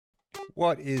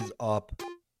What is up,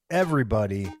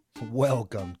 everybody?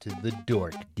 Welcome to the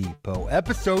Dork Depot,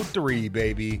 episode 3,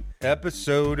 baby.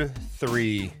 Episode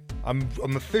 3. I'm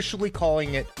officially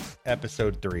calling it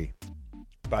episode 3,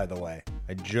 by the way.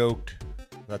 I joked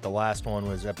that the last one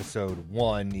was episode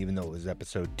 1, even though it was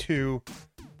episode 2.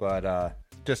 But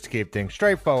just to keep things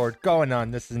straightforward, going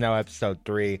on, this is now episode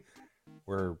 3.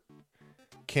 We're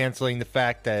canceling the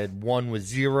fact that 1 was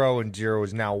 0 and 0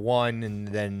 is now 1, and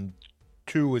then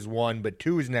 2 is 1, but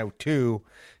 2 is now 2,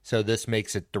 so this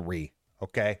makes it 3,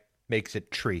 okay? Makes it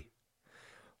tree.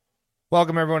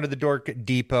 Welcome, everyone, to the Dork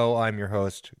Depot. I'm your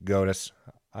host, Godis.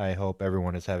 I hope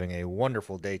everyone is having a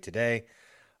wonderful day today.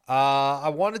 I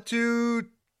wanted to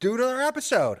do another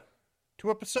episode. 2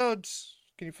 episodes.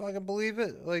 Can you fucking believe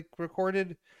it? Like,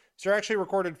 recorded. So they're actually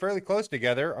recorded fairly close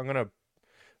together.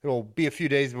 It'll be a few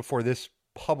days before this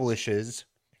publishes,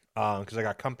 because I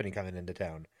got company coming into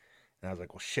town. And I was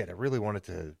like, well, shit, I really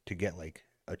wanted to get like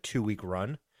a 2-week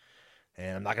run.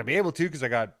 And I'm not going to be able to because I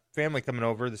got family coming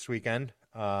over this weekend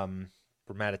from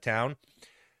out of town.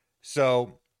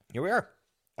 So here we are.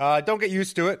 Don't get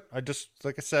used to it.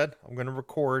 Like I said, I'm going to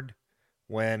record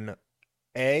when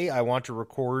A, I want to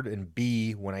record, and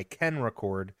B, when I can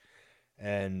record.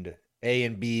 And A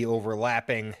and B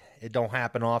overlapping. It don't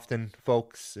happen often,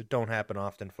 folks.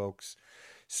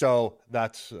 So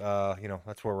that's,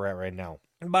 that's where we're at right now.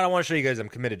 But I want to show you guys I'm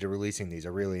committed to releasing these. I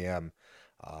really am.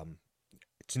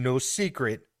 It's no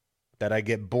secret that I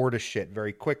get bored of shit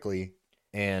very quickly.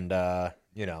 And, I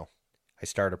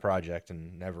start a project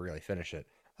and never really finish it.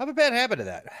 I have a bad habit of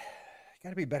that.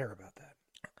 Got to be better about that.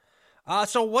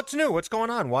 So what's new? What's going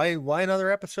on? Why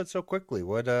another episode so quickly?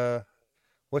 What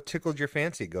tickled your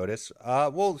fancy, Godis?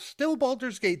 Well, still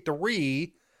Baldur's Gate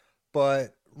 3,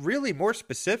 but really more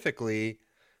specifically,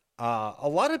 a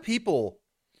lot of people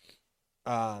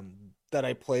that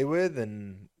I play with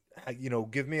and,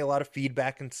 give me a lot of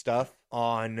feedback and stuff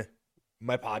on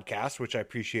my podcast, which I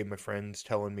appreciate my friends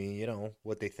telling me,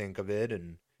 what they think of it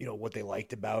and, what they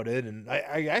liked about it. And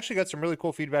I actually got some really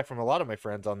cool feedback from a lot of my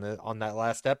friends on that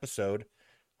last episode.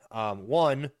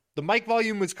 One, the mic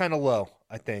volume was kind of low,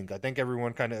 I think. I think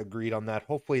everyone kind of agreed on that.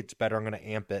 Hopefully it's better. I'm going to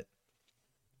amp it.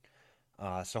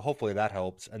 So hopefully that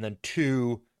helps. And then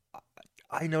 2,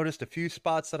 I noticed a few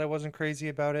spots that I wasn't crazy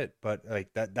about it, but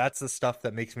like that's the stuff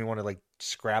that makes me want to like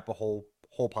scrap a whole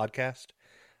podcast.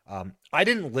 I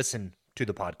didn't listen to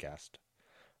the podcast.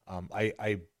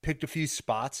 I picked a few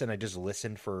spots and I just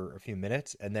listened for a few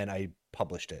minutes and then I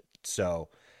published it. So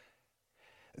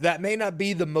that may not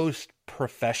be the most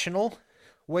professional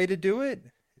way to do it,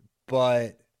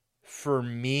 but for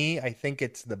me, I think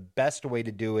it's the best way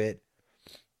to do it.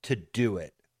 Just do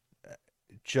it,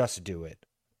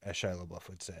 as Shia LaBeouf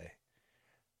would say.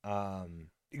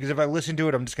 Because if I listen to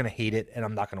it, I'm just going to hate it and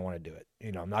I'm not going to want to do it.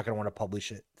 I'm not going to want to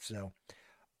publish it. So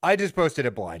I just posted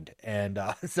it blind. And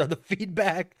so the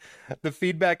feedback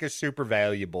is super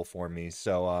valuable for me.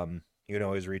 So you can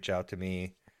always reach out to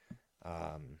me.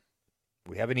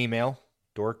 We have an email,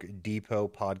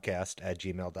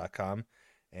 dorkdepotpodcast@gmail.com.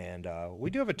 And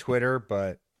we do have a Twitter,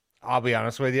 but I'll be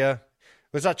honest with you.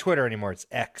 It's not Twitter anymore. It's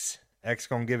X. X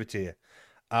gonna give it to you.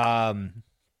 I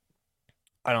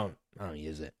don't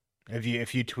use it.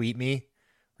 If you tweet me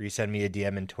or you send me a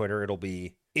DM in Twitter, it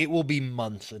will be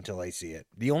months until I see it.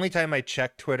 The only time I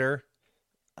check Twitter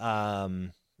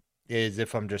is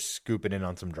if I'm just scooping in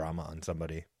on some drama on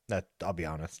somebody. That, I'll be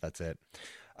honest, that's it.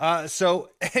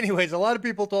 So anyways, a lot of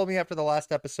people told me after the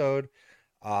last episode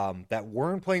that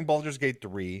weren't playing Baldur's Gate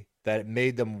 3, that it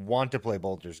made them want to play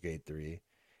Baldur's Gate 3.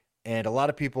 And a lot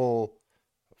of people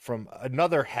from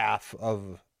another half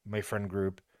of my friend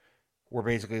group were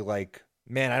basically like,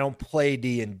 man, I don't play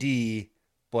D&D,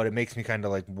 but it makes me kind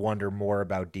of like wonder more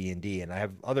about D&D. And I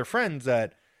have other friends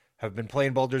that have been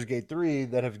playing Baldur's Gate 3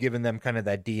 that have given them kind of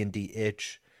that D&D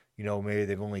itch. Maybe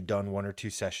they've only done 1 or 2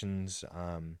 sessions.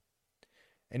 And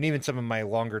even some of my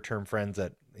longer term friends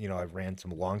that, I've ran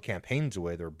some long campaigns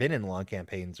with or been in long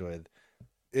campaigns with,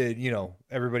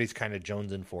 everybody's kind of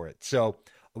jonesing for it. So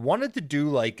I wanted to do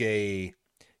like a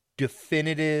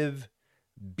definitive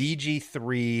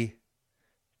BG3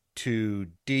 to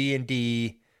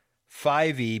D&D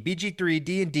 5e, BG3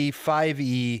 D&D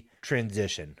 5e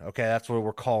transition. Okay, that's what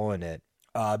we're calling it.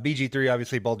 BG3,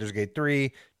 obviously Baldur's Gate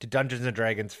 3, to Dungeons &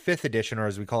 Dragons 5th edition, or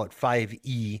as we call it,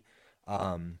 5e.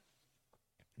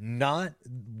 Not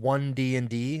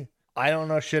 1D&D. I don't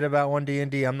know shit about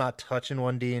 1D&D. I'm not touching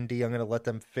 1D&D. I'm going to let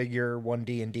them figure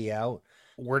 1D&D out.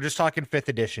 We're just talking 5th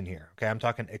edition here. Okay, I'm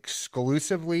talking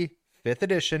exclusively 5th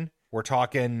edition. We're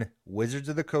talking Wizards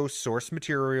of the Coast source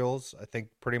materials. I think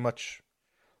pretty much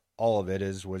all of it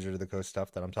is Wizard of the Coast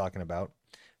stuff that I'm talking about.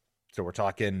 So we're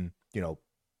talking,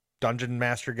 Dungeon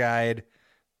Master Guide,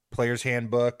 Player's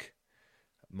Handbook,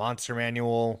 Monster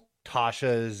Manual,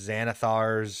 Tasha's,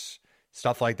 Xanathar's,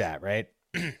 stuff like that, right?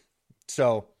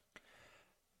 So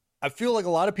I feel like a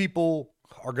lot of people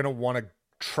are going to want to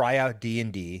try out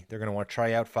D&D. They're going to want to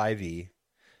try out 5e.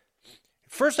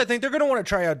 First, I think they're going to want to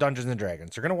try out Dungeons and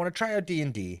Dragons. They're going to want to try out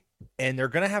D&D, and they're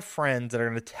going to have friends that are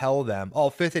going to tell them, "Oh,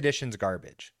 5th edition's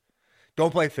garbage.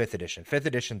 Don't play 5th edition. 5th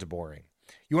edition's boring.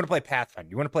 You want to play Pathfinder.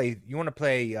 You want to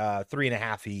play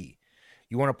 3.5e.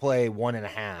 You want to play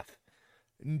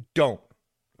 1.5. Don't.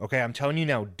 Okay, I'm telling you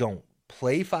now, don't.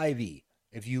 Play 5e.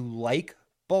 If you like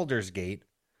Baldur's Gate,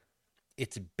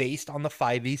 it's based on the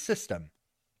 5e system.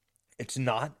 It's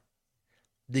not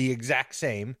the exact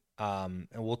same, and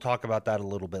we'll talk about that a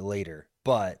little bit later.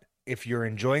 But if you're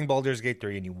enjoying Baldur's Gate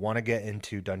 3 and you want to get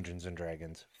into Dungeons and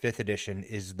Dragons, 5th edition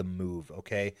is the move,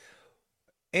 okay?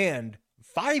 And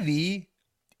 5e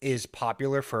is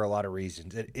popular for a lot of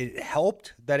reasons. It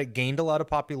helped that it gained a lot of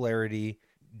popularity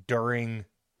during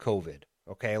COVID,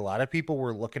 okay? A lot of people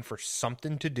were looking for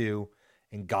something to do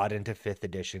and got into 5th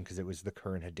edition because it was the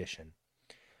current edition.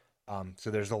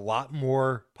 So there's a lot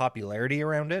more popularity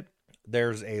around it.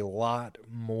 There's a lot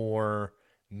more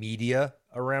media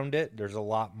around it. There's a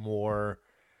lot more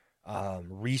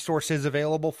resources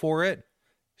available for it.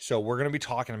 So we're going to be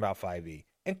talking about 5e.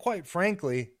 And quite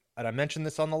frankly, and I mentioned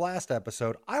this on the last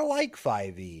episode, I like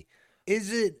 5e.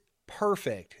 Is it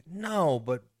perfect? No,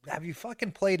 but have you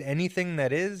fucking played anything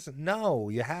that is? No,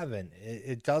 you haven't.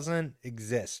 It doesn't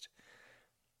exist.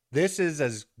 This is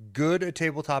as good a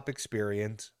tabletop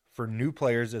experience for new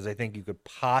players as I think you could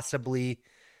possibly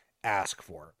ask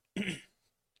for.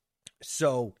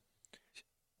 So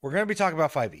we're going to be talking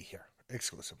about 5e here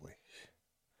exclusively.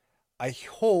 I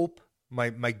hope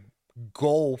my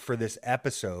goal for this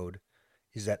episode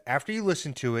is that after you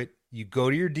listen to it, you go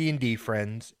to your D&D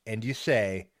friends and you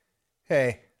say,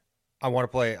 "Hey, I want to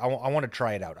play. I want to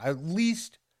try it out. At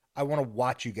least I want to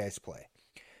watch you guys play."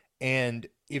 And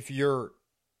if you're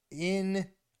in,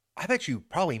 I bet you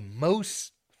probably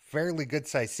most fairly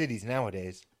good-sized cities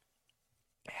nowadays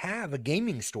have a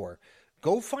gaming store.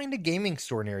 Go find a gaming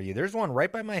store near you. There's one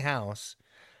right by my house,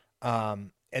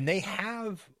 and they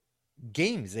have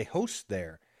games. They host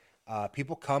there.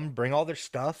 People come, bring all their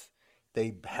stuff.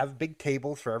 They have big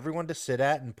tables for everyone to sit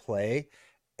at and play,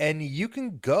 and you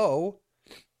can go.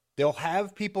 They'll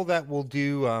have people that will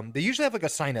do, they usually have like a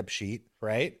sign-up sheet,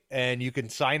 right? And you can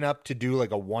sign up to do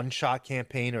like a one-shot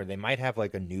campaign, or they might have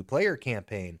like a new player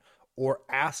campaign, or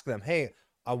ask them, "Hey,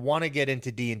 I want to get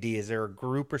into D&D. Is there a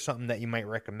group or something that you might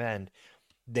recommend?"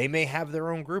 They may have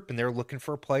their own group and they're looking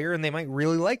for a player, and they might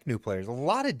really like new players. A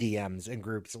lot of DMs and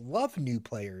groups love new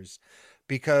players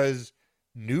because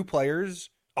new players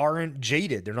aren't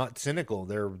jaded. They're not cynical.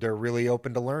 They're really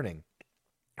open to learning.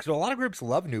 So a lot of groups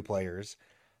love new players.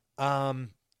 And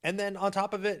then on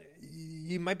top of it,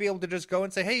 you might be able to just go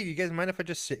and say, "Hey, you guys mind if I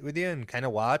just sit with you and kind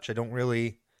of watch? I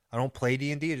don't play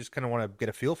D&D. I just kind of want to get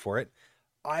a feel for it."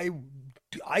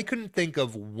 I couldn't think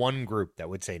of one group that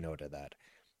would say no to that.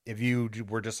 If you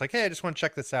were just like, "Hey, I just want to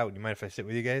check this out. You mind if I sit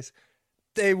with you guys?"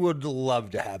 They would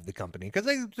love to have the company because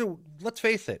let's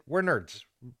face it, we're nerds.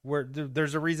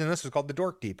 There's a reason this is called the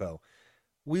Dork Depot.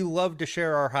 We love to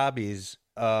share our hobbies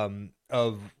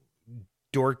of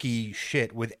dorky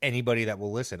shit with anybody that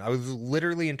will listen. I was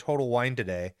literally in Total Wine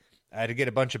today. I had to get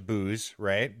a bunch of booze,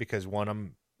 right? Because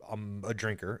one, I'm a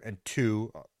drinker, and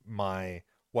two, my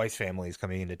wife's family is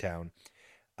coming into town,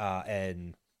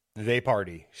 and they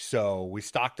party. So we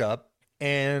stocked up,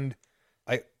 and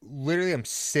I'm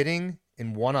sitting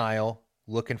in one aisle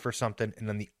looking for something, and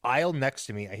then the aisle next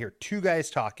to me, I hear two guys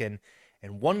talking,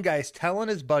 and one guy's telling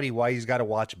his buddy why he's got to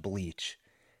watch Bleach,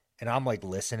 and I'm like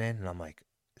listening, and I'm like,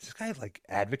 "Is this guy like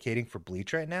advocating for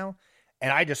Bleach right now?"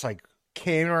 And I just like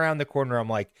came around the corner. I'm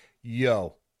like,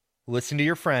 "Yo, listen to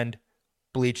your friend.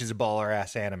 Bleach is a baller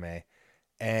ass anime."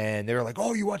 And they were like,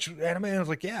 "Oh, you watch anime?" And I was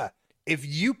like, "Yeah." If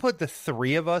you put the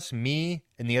three of us, me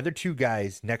and the other two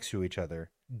guys, next to each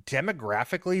other,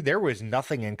 demographically, there was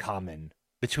nothing in common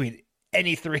between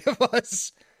any three of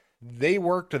us. They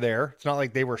worked there. It's not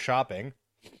like they were shopping.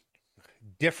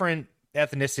 Different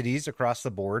ethnicities across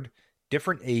the board,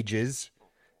 different ages.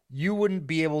 You wouldn't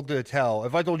be able to tell.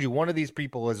 If I told you one of these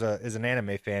people is an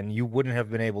anime fan, you wouldn't have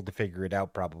been able to figure it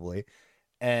out probably.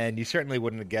 And you certainly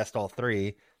wouldn't have guessed all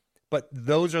three. But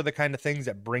those are the kind of things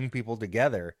that bring people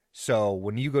together. So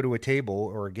when you go to a table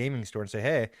or a gaming store and say,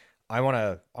 "Hey, I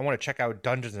want to check out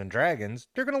Dungeons and Dragons,"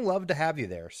 they're going to love to have you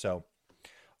there. So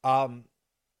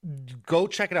go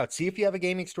check it out. See if you have a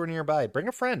gaming store nearby. Bring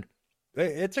a friend.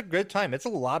 It's a good time. It's a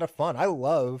lot of fun.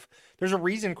 There's a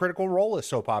reason Critical Role is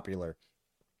so popular.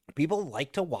 People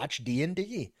like to watch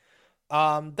D&D.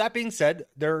 That being said,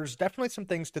 there's definitely some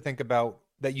things to think about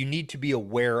that you need to be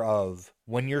aware of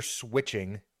when you're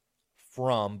switching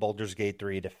from Baldur's Gate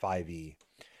 3 to 5e.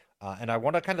 And I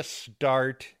want to kind of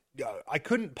start. I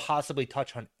couldn't possibly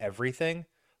touch on everything,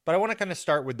 but I want to kind of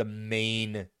start with the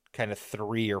main kind of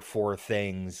three or four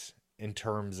things in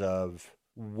terms of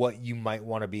what you might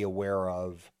want to be aware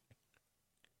of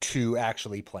to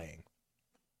actually playing.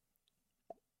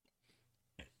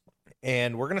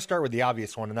 And we're going to start with the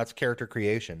obvious one, and that's character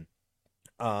creation.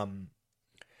 Um,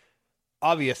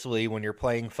 Obviously, when you're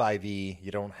playing 5e, you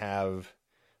don't have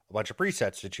a bunch of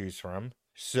presets to choose from.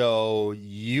 So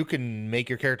you can make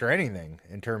your character anything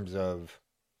in terms of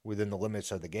within the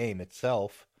limits of the game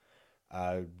itself,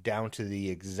 down to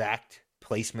the exact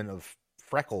placement of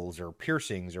freckles or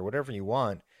piercings or whatever you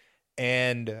want.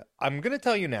 And I'm gonna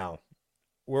tell you now,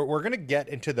 we're gonna get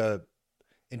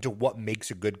into what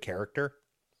makes a good character.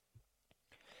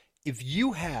 If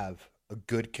you have a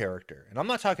good character, and I'm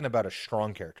not talking about a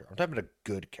strong character, I'm talking about a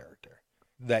good character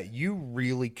that you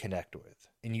really connect with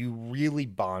and you really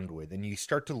bond with and you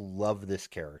start to love this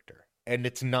character. And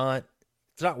it's not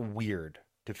weird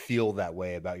to feel that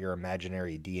way about your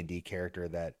imaginary D&D character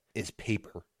that is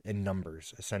paper and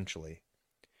numbers essentially.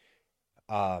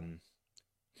 Um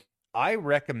I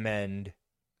recommend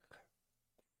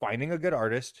finding a good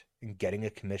artist and getting a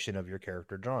commission of your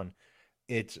character drawn.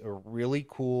 It's a really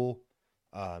cool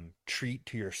treat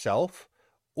to yourself,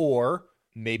 or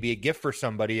maybe a gift for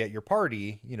somebody at your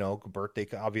party. Birthday.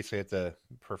 Obviously, it's a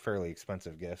for fairly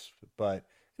expensive gifts, but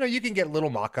you can get little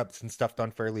mock-ups and stuff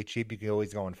done fairly cheap. You can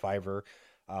always go on Fiverr.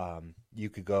 You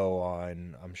could go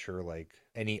on, I'm sure, like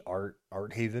any art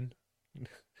haven.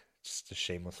 Just a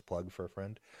shameless plug for a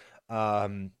friend.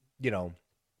 Um, you know,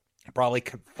 Probably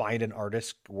find an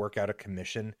artist, work out a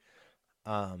commission,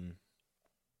 um,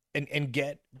 and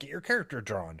get your character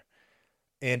drawn,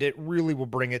 and it really will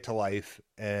bring it to life,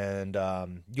 and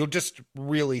you'll just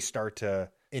really start to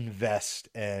invest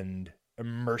and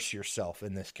immerse yourself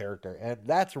in this character, and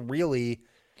that's really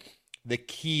the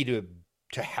key to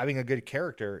having a good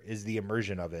character is the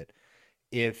immersion of it.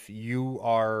 If you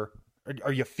are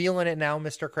you feeling it now,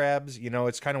 Mr. Krabs?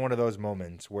 It's kind of one of those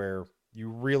moments where you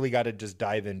really got to just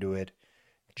dive into it,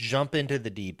 jump into the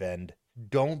deep end.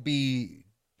 Don't be,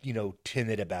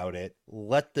 timid about it.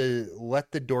 Let the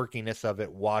dorkiness of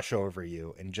it wash over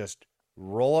you and just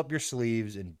roll up your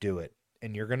sleeves and do it.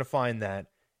 And you're going to find that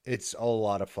it's a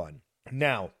lot of fun.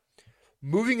 Now,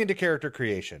 moving into character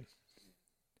creation.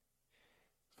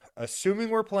 Assuming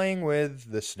we're playing with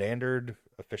the standard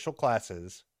official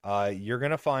classes, you're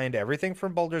going to find everything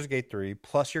from Baldur's Gate 3,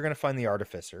 plus you're going to find the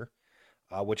Artificer,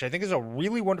 which I think is a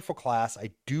really wonderful class.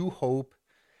 I do hope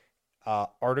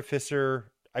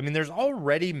Artificer. I mean, there's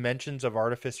already mentions of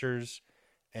artificers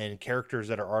and characters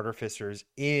that are artificers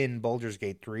in Baldur's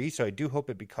Gate 3, so I do hope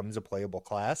it becomes a playable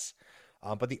class.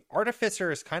 But the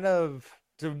Artificer is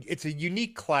it's a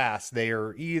unique class. They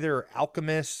are either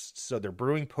alchemists, so they're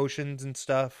brewing potions and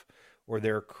stuff, or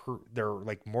they're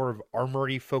like more of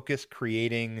armory focused,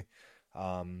 creating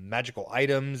magical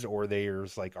items, or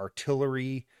there's like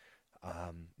artillery,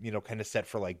 kind of set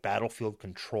for like battlefield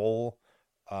control,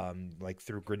 like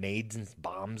through grenades and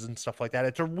bombs and stuff like that.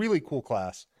 It's a really cool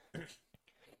class.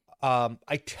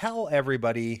 I tell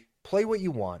everybody, play what you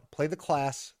want. Play the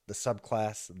class, the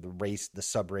subclass, the race, the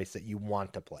subrace that you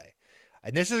want to play.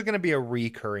 And this is going to be a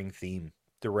recurring theme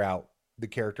throughout the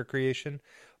character creation.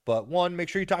 But one, make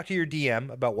sure you talk to your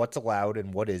DM about what's allowed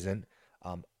and what isn't.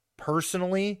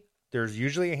 Personally, there's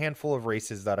usually a handful of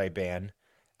races that I ban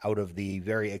out of the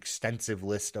very extensive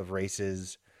list of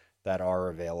races that are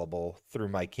available through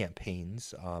my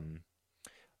campaigns.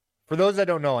 For those that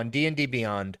don't know, on D&D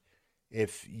Beyond,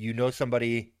 if you know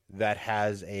somebody that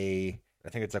has I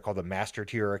think it's called a master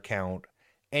tier account,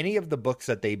 any of the books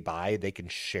that they buy, they can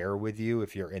share with you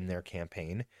if you're in their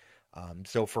campaign.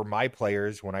 So for my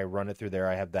players, when I run it through there,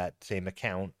 I have that same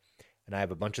account and I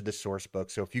have a bunch of the source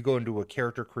books. So if you go into a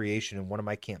character creation in one of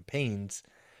my campaigns,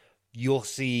 you'll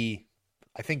see,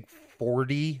 I think,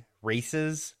 40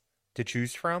 races to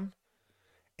choose from.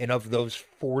 And of those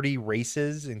 40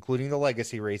 races, including the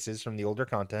legacy races from the older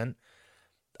content,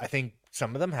 I think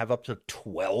some of them have up to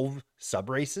 12 sub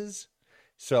races.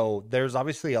 So there's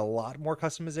obviously a lot more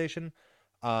customization.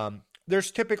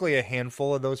 There's typically a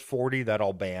handful of those 40 that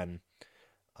I'll ban.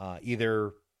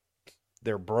 Either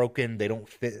they're broken, they don't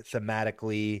fit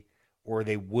thematically, or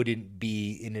they wouldn't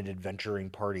be in an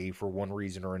adventuring party for one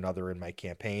reason or another in my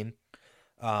campaign.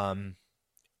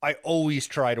 I always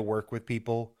try to work with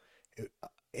people.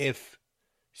 If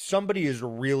somebody is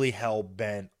really hell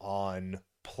bent on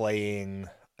playing,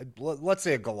 let's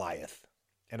say, a Goliath.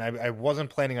 And I wasn't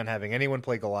planning on having anyone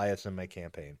play Goliath in my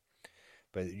campaign,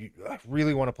 but I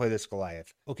really want to play this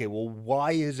Goliath. Okay, well,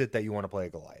 why is it that you want to play a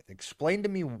Goliath? Explain to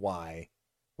me why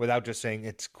without just saying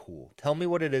it's cool. Tell me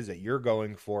what it is that you're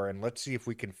going for, and let's see if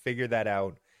we can figure that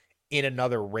out in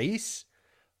another race,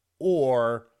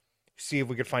 or see if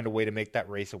we could find a way to make that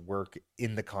race work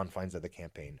in the confines of the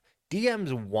campaign.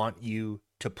 DMs want you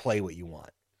to play what you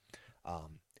want.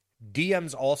 Um,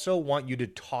 DMs also want you to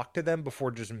talk to them before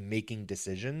just making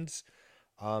decisions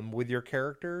with your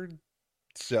character.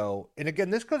 So, and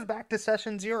again, this goes back to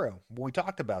session 0. We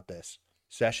talked about this.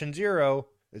 Session 0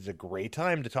 is a great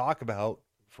time to talk about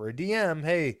for a DM.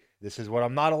 Hey, this is what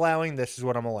I'm not allowing. This is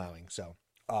what I'm allowing. So,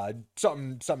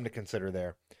 something to consider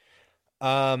there.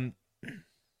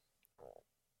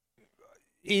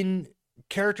 In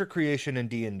character creation in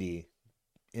D&D,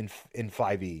 in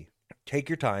 5e, take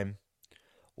your time.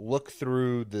 Look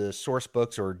through the source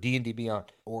books or D&D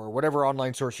Beyond or whatever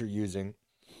online source you're using.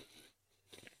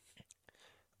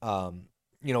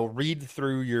 Read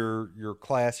through your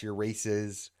class, your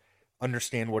races,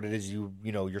 understand what it is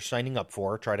you're signing up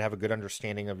for. Try to have a good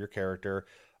understanding of your character.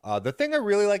 The thing I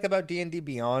really like about D&D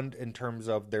Beyond in terms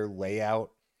of their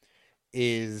layout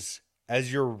is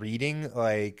as you're reading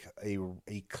like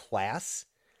a class,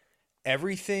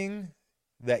 everything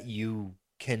that you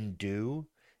can do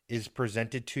is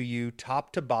presented to you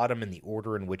top to bottom in the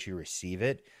order in which you receive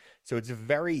it. So it's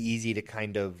very easy to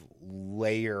kind of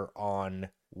layer on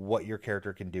what your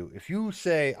character can do. If you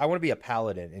say, I want to be a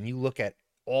paladin, and you look at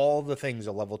all the things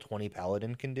a level 20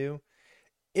 paladin can do,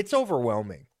 it's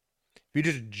overwhelming. If you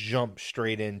just jump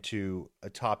straight into a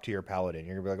top tier paladin,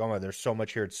 you're going to be like, oh my, there's so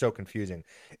much here. It's so confusing.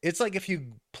 It's like if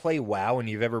you play WoW and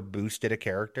you've ever boosted a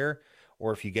character,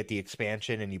 or if you get the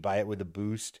expansion and you buy it with a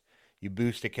boost, you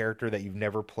boost a character that you've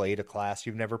never played, a class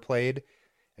you've never played,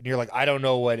 and you're like, I don't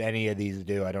know what any of these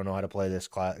do. I don't know how to play this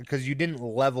class. Because you didn't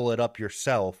level it up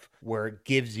yourself where it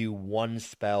gives you one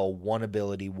spell, one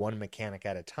ability, one mechanic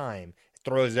at a time. It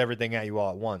throws everything at you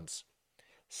all at once.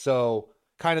 So,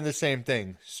 kind of the same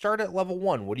thing. Start at level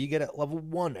 1. What do you get at level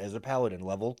 1 as a paladin?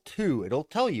 Level 2, it'll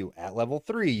tell you. At level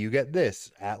 3, you get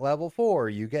this. At level 4,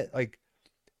 you get,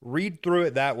 read through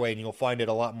it that way, and you'll find it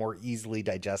a lot more easily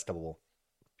digestible.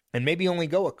 And maybe only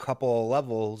go a couple of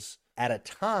levels at a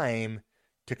time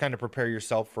to kind of prepare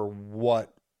yourself for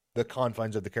what the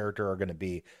confines of the character are going to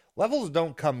be. Levels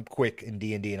don't come quick in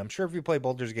D&D, and I'm sure if you play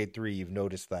Baldur's Gate 3, you've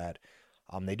noticed that.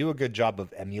 They do a good job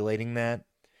of emulating that.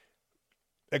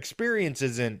 Experience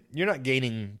isn't, you're not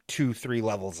gaining 2-3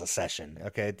 levels a session,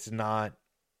 okay? It's not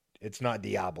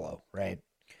Diablo, right?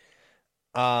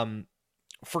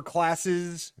 For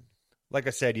classes, like I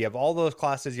said, you have all those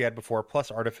classes you had before,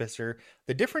 plus Artificer.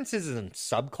 The difference is in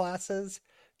subclasses,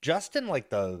 just in like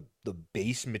the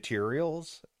base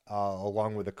materials,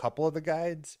 along with a couple of the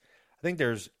guides. I think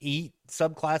there's 8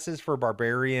 subclasses for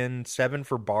Barbarian, 7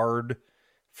 for Bard,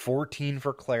 14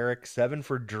 for Cleric, 7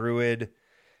 for Druid,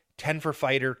 10 for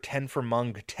Fighter, 10 for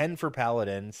Monk, 10 for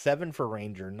Paladin, 7 for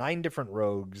Ranger, 9 different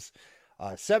Rogues,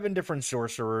 7 different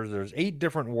Sorcerers, there's 8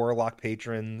 different Warlock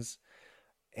Patrons,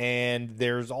 and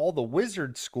there's all the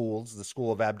Wizard schools, the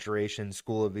School of Abjuration,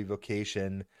 School of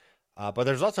Evocation, but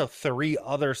there's also 3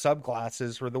 other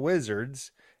subclasses for the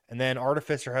Wizards, and then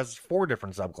Artificer has 4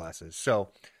 different subclasses,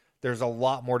 so there's a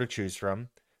lot more to choose from.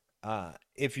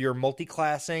 If you're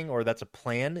multi-classing, or that's a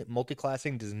plan,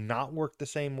 multi-classing does not work the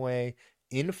same way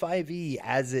in 5e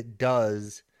as it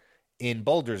does in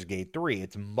Baldur's Gate 3.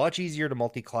 It's much easier to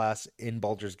multi-class in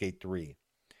Baldur's Gate 3.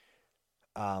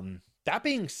 That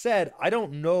being said, I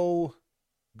don't know,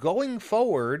 going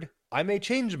forward, I may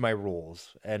change my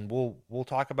rules, and we'll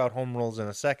talk about home rules in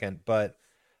a second, but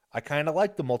I kind of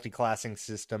like the multi-classing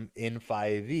system in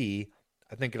 5e.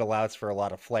 I think it allows for a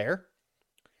lot of flair.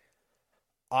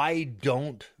 I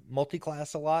don't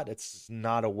multi-class a lot. It's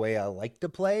not a way I like to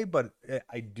play, but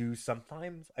I do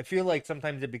sometimes. I feel like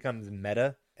sometimes it becomes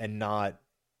meta and not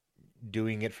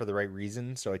doing it for the right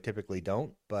reason, so I typically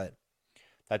don't, but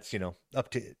that's, up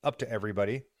to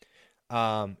everybody.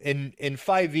 In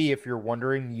 5e, if you're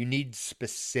wondering, you need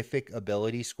specific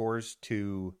ability scores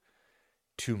to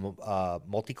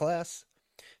multi-class.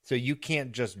 So you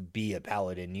can't just be a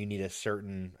paladin. You need a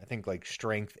certain, I think, like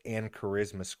strength and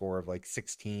charisma score of like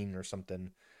 16 or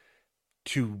something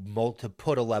to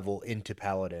put a level into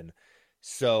paladin.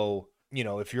 So,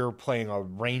 if you're playing a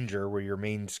ranger where your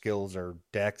main skills are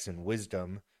dex and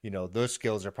wisdom, those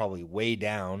skills are probably way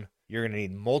down. You're going to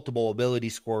need multiple ability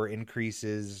score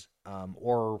increases,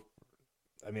 or,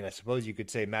 I suppose you could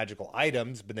say magical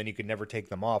items, but then you could never take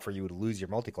them off or you would lose your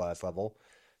multi-class level.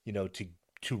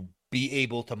 to be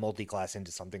able to multi-class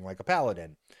into something like a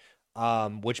paladin,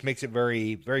 which makes it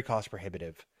very, very cost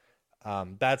prohibitive.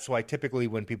 That's why typically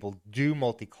when people do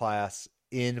multi-class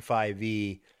in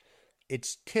 5e,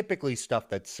 it's typically stuff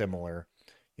that's similar.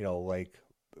 Like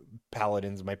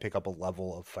paladins might pick up a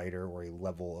level of fighter or a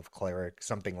level of cleric,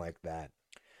 something like that.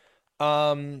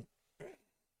 Um,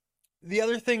 the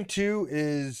other thing too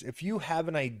is if you have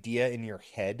an idea in your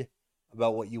head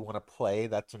about what you want to play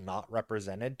that's not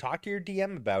represented, talk to your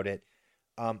DM about it.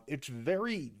 It's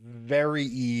very, very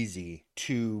easy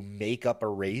to make up a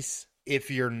race if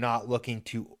you're not looking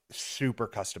to super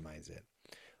customize it.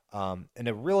 And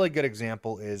a really good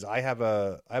example is I have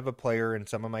a player in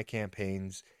some of my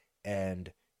campaigns,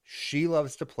 and she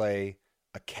loves to play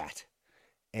a cat.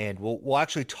 And we'll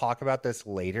actually talk about this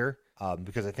later,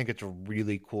 because I think it's a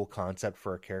really cool concept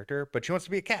for a character. But she wants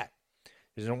to be a cat.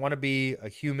 She doesn't want to be a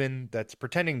human that's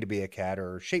pretending to be a cat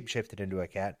or shapeshifted into a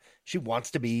cat. She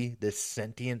wants to be this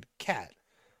sentient cat.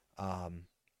 Um,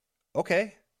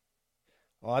 okay.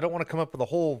 Well, I don't want to come up with a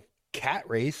whole cat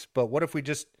race, but what if we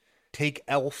just take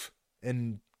elf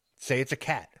and say it's a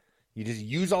cat? You just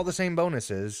use all the same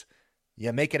bonuses.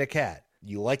 You make it a cat.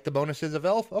 You like the bonuses of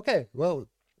elf? Okay, well,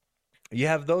 you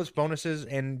have those bonuses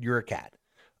and you're a cat.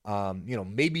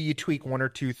 Maybe you tweak one or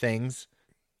two things.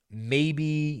 Maybe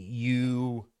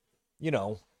you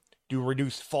know, do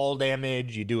reduced fall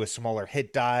damage. You do a smaller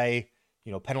hit die.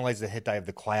 Penalize the hit die of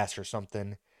the class or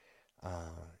something. Uh,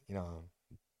 you know,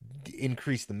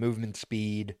 increase the movement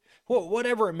speed. Well,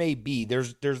 whatever it may be.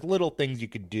 There's little things you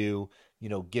could do.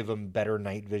 Give them better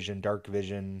night vision, dark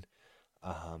vision,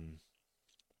 um,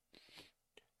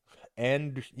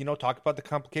 and talk about the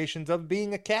complications of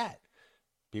being a cat.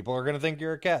 People are going to think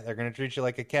you're a cat. They're going to treat you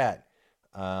like a cat.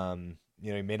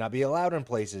 You may not be allowed in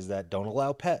places that don't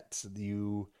allow pets.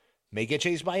 You may get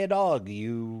chased by a dog.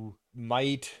 You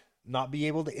might not be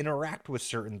able to interact with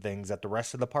certain things that the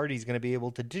rest of the party is going to be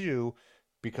able to do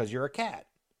because you're a cat.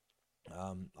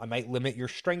 I might limit your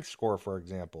strength score, for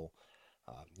example.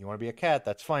 You want to be a cat,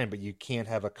 that's fine, but you can't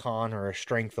have a con or a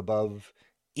strength above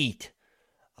 8.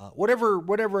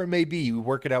 Whatever it may be, you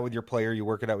work it out with your player, you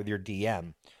work it out with your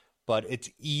DM. But it's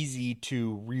easy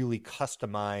to really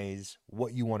customize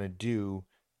what you want to do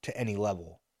to any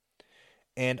level.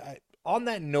 And on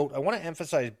that note, I want to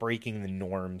emphasize breaking the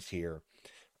norms here.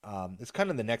 It's kind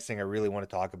of the next thing I really want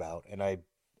to talk about. And I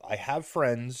have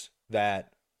friends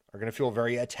that are going to feel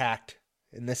very attacked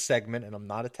in this segment, and I'm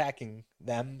not attacking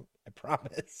them, I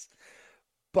promise.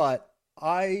 But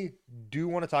I do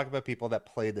want to talk about people that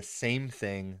play the same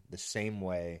thing the same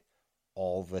way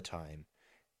all the time.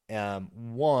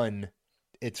 One,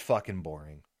 it's fucking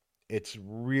boring. It's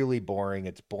really boring.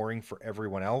 It's boring for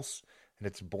everyone else, and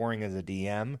it's boring as a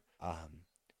DM,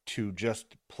 to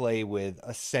just play with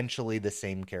essentially the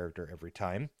same character every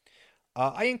time.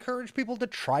 I encourage people to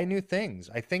try new things.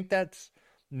 I think that's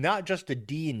not just a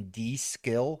D&D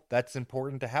skill that's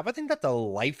important to have. I think that's a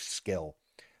life skill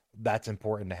that's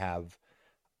important to have.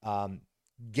 Um,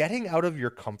 Getting out of your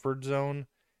comfort zone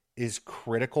is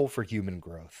critical for human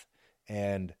growth.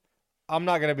 And I'm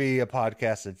not going to be a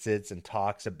podcast that sits and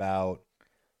talks about,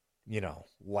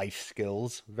 life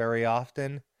skills very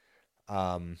often.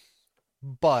 Um,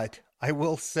 but I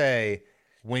will say,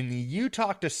 when you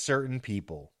talk to certain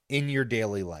people in your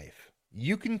daily life,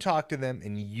 you can talk to them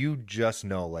and you just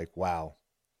know, like, wow,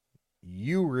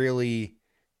 you really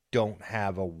don't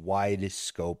have a wide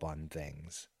scope on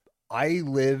things. I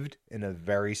lived in a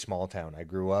very small town. I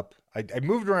grew up, I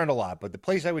moved around a lot, but the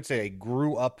place I would say I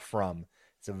grew up from,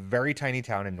 it's a very tiny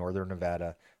town in northern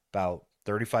Nevada, about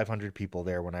 3,500 people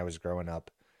there when I was growing up.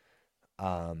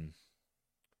 Um,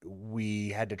 we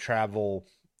had to travel,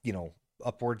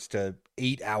 upwards to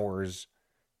 8 hours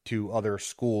to other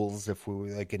schools if we were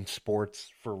like in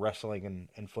sports for wrestling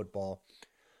and football.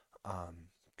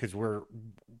 Because we're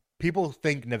people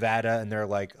think Nevada and they're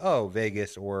like, oh,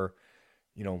 Vegas or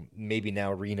maybe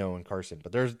now Reno and Carson.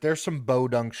 But there's some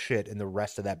bodunk shit in the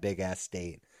rest of that big ass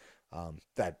state,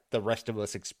 that the rest of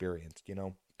us experienced.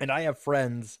 And I have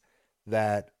friends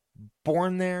that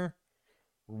born there,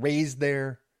 raised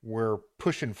there, we're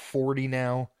pushing 40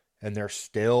 now, and they're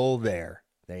still there.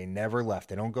 They never left.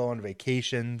 They don't go on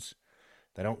vacations.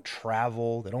 They don't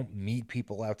travel. They don't meet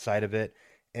people outside of it.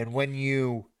 And when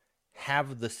you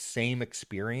have the same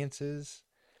experiences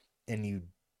and you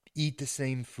eat the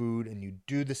same food and you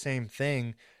do the same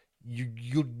thing,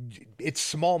 you it's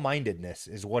small-mindedness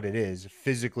is what it is,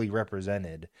 physically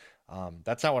represented.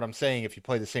 That's not what I'm saying if you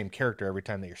play the same character every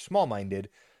time that you're small-minded,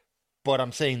 but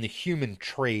I'm saying the human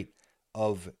trait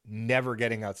of never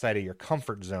getting outside of your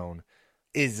comfort zone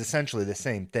is essentially the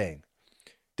same thing.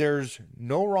 There's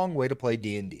no wrong way to play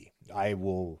D&D. I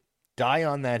will die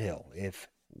on that hill. If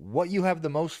what you have the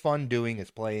most fun doing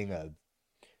is playing a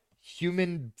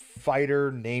human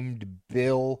fighter named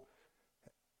Bill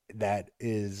that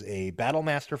is a battle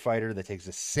master fighter that takes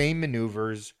the same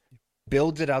maneuvers,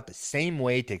 builds it out the same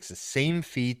way, takes the same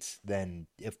feats, then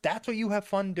if that's what you have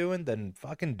fun doing, then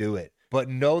fucking do it. But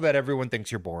know that everyone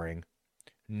thinks you're boring.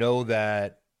 Know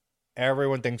that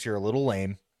everyone thinks you're a little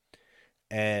lame.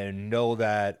 And know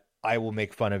that I will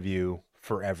make fun of you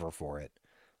forever for it.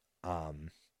 Um,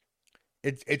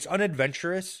 it's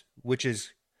unadventurous, which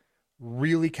is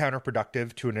really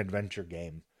counterproductive to an adventure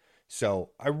game.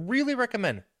 So I really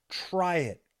recommend try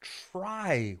it.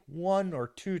 Try one or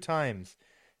two times.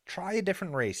 Try a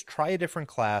different race. Try a different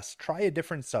class. Try a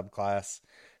different subclass.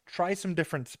 Try some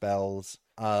different spells.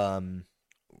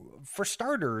 For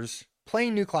starters,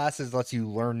 playing new classes lets you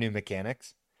learn new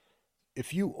mechanics.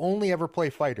 If you only ever play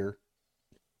fighter,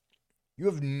 you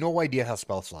have no idea how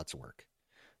spell slots work.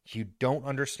 You don't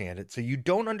understand it. So you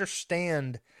don't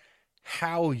understand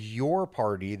how your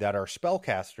party that are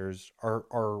spellcasters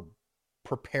are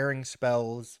preparing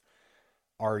spells,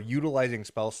 are utilizing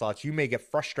spell slots. You may get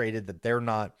frustrated that they're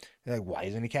not like, why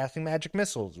isn't he casting magic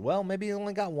missiles? Well, maybe he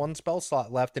only got one spell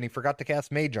slot left and he forgot to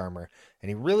cast mage armor and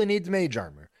he really needs mage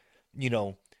armor. You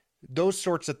know, those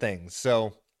sorts of things.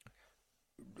 So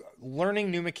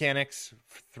learning new mechanics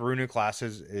through new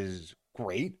classes is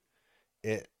great.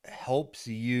 It helps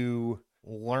you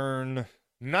learn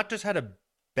not just how to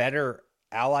better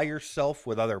ally yourself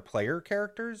with other player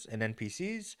characters and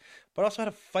NPCs, but also how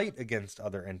to fight against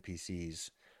other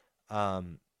NPCs.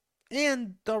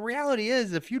 And the reality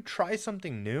is, if you try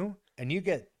something new and you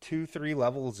get 2-3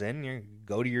 levels in, you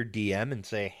go to your DM and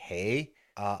say, "Hey,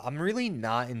 I'm really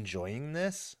not enjoying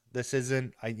this. This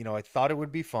isn't. I thought it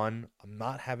would be fun. I'm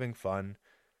not having fun.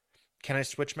 Can I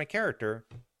switch my character?"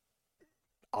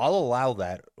 I'll allow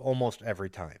that almost every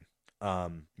time.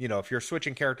 If you're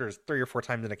switching characters 3 or 4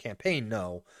 times in a campaign,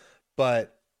 no.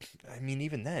 But I mean,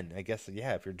 even then, I guess,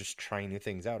 yeah, if you're just trying new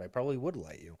things out, I probably would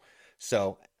let you.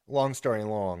 So, long story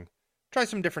long, try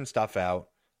some different stuff out.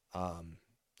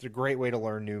 It's a great way to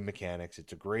learn new mechanics.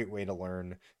 It's a great way to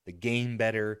learn the game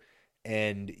better.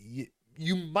 And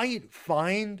you might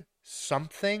find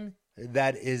something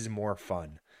that is more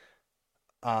fun.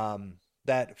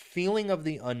 That feeling of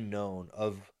the unknown,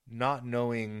 of not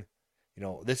knowing,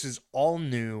 this is all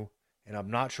new and I'm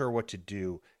not sure what to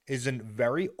do, is a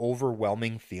very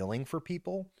overwhelming feeling for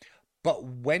people. But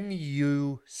when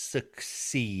you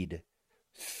succeed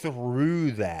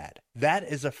through that, that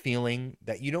is a feeling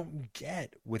that you don't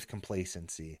get with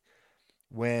complacency.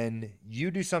 When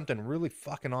you do something really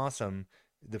fucking awesome,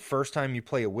 the first time you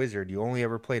play a wizard, you only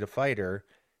ever played a fighter,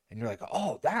 and you're like,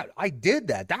 "Oh, I did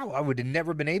that. That I would have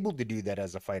never been able to do that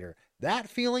as a fighter." That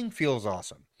feeling feels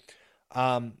awesome.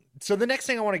 So the next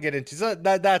thing I want to get into is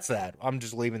that's that. I'm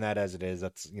just leaving that as it is.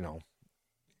 That's,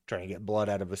 trying to get blood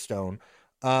out of a stone.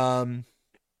 The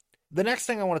next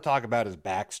thing I want to talk about is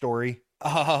backstory,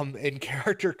 and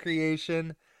character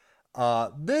creation.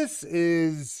 This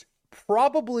is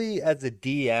probably, as a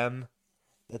DM,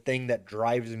 the thing that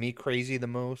drives me crazy the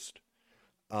most.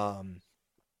 And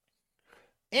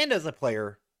as a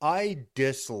player, I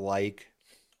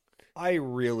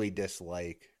really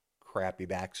dislike crappy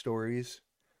backstories.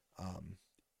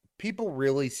 People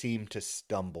really seem to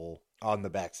stumble on the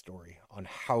backstory, on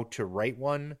how to write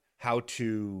one, how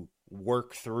to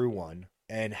work through one,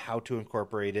 and how to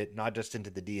incorporate it not just into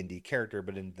the D&D character,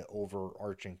 but into the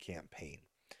overarching campaign.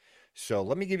 So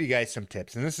let me give you guys some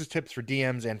tips, and this is tips for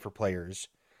DMs and for players.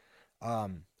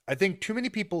 I think too many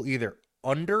people either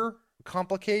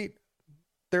undercomplicate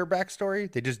their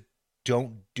backstory, they just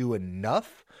don't do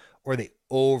enough, or they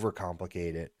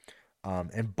overcomplicate it.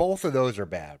 And both of those are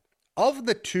bad. Of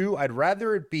the two, I'd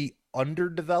rather it be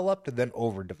underdeveloped than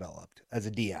overdeveloped as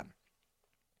a DM.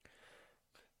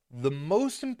 The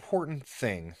most important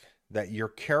thing that your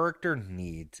character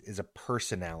needs is a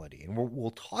personality. And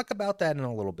we'll talk about that in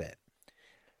a little bit.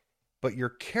 But your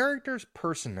character's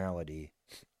personality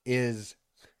is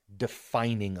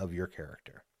defining of your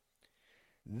character.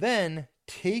 Then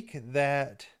take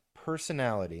that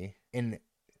personality and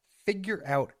figure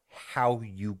out how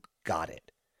you got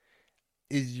it.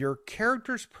 Is your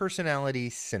character's personality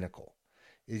cynical?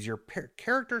 Is your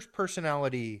character's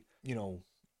personality,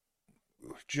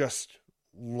 just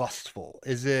lustful?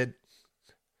 Is it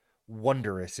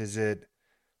wondrous? Is it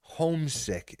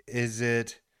homesick? Is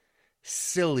it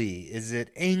silly? Is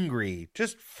it angry?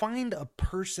 Just find a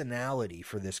personality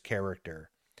for this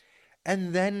character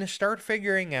and then start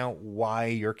figuring out why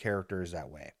your character is that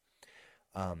way.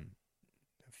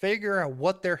 figure out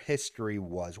what their history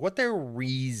was, what their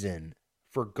reason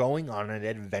for going on an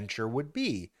adventure would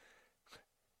be.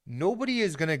 Nobody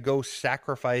is going to go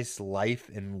sacrifice life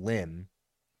and limb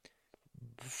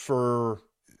for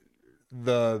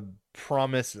the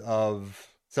promise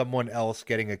of someone else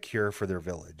getting a cure for their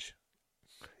village.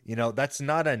 You know, that's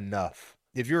not enough.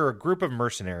 If you're a group of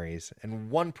mercenaries and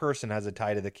one person has a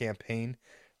tie to the campaign,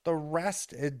 the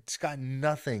rest, it's got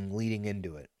nothing leading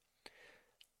into it.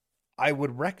 I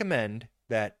would recommend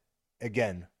that,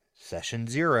 again, session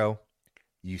 0,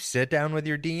 you sit down with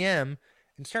your DM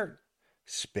and start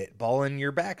spitballing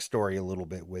your backstory a little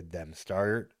bit with them.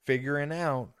 Start figuring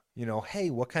out, you know,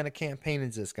 hey, what kind of campaign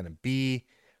is this going to be?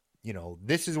 You know,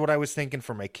 this is what I was thinking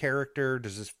for my character.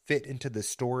 Does this fit into the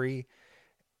story?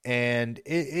 And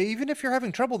even if you're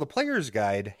having trouble, the player's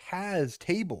guide has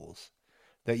tables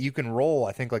that you can roll,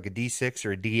 I think like a D6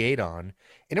 or a D8 on,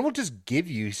 and it will just give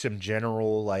you some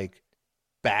general like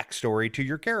backstory to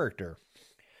your character.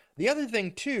 The other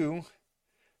thing too,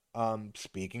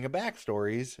 speaking of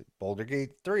backstories, Baulder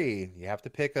Gate 3, you have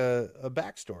to pick a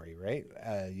backstory, right?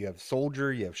 You have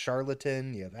soldier, you have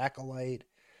charlatan, you have acolyte,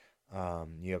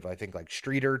 you have, I think, like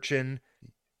street urchin.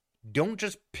 Don't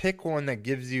just pick one that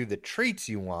gives you the traits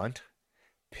you want.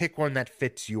 Pick one that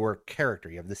fits your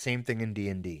character. You have the same thing in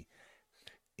D&D.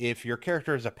 If your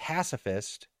character is a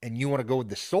pacifist and you want to go with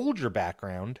the soldier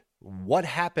background, what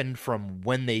happened from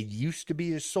when they used to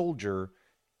be a soldier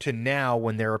to now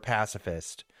when they're a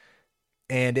pacifist?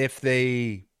 And if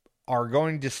they are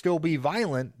going to still be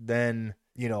violent, then,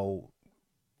 you know,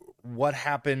 what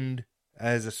happened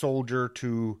as a soldier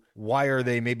to why are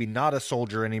they maybe not a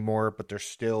soldier anymore, but they're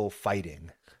still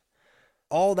fighting?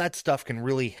 All that stuff can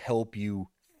really help you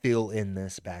fill in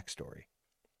this backstory.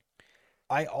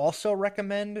 I also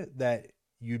recommend that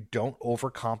you don't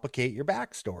overcomplicate your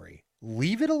backstory.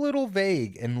 Leave it a little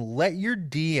vague and let your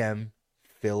DM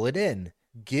fill it in.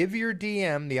 Give your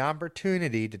DM the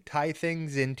opportunity to tie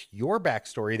things into your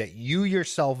backstory that you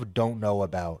yourself don't know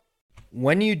about.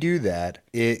 When you do that,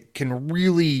 it can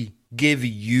really give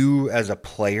you as a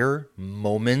player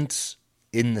moments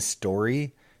in the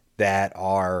story that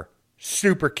are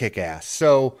super kick-ass.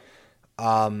 So,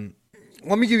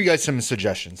 let me give you guys some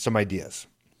suggestions, some ideas.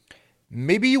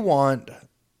 Maybe you want,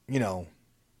 you know,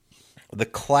 the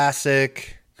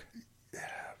classic,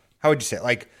 how would you say it?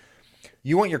 Like,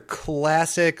 you want your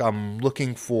classic, I'm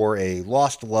looking for a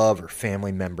lost love or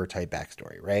family member type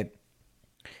backstory, right?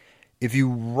 If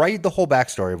you write the whole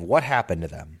backstory of what happened to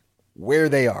them, where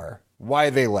they are,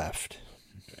 why they left,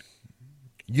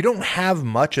 you don't have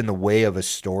much in the way of a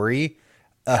story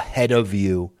ahead of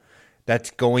you that's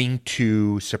going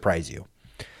to surprise you.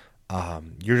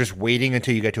 You're just waiting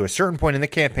until you get to a certain point in the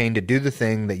campaign to do the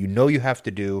thing that you know you have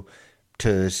to do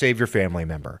to save your family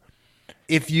member.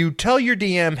 If you tell your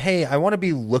DM, hey, I want to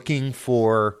be looking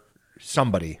for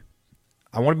somebody.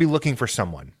 I want to be looking for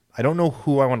someone. I don't know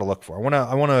who I want to look for.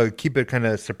 I want to keep it kind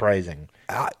of surprising.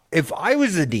 If I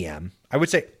was a DM, I would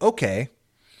say, okay,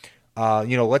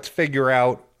 let's figure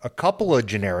out a couple of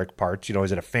generic parts. You know,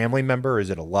 is it a family member? Is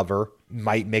it a lover?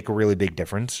 Might make a really big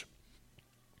difference.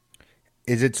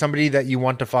 Is it somebody that you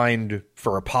want to find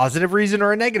for a positive reason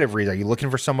or a negative reason? Are you looking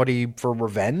for somebody for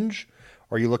revenge?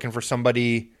 Or are you looking for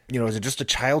somebody, is it just a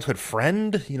childhood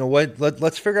friend? You know what?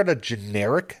 Let's figure out a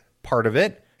generic part of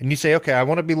it. And you say, okay, I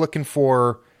want to be looking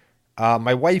for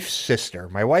my wife's sister.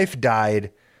 My wife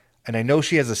died, and I know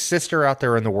she has a sister out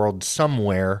there in the world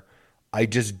somewhere. I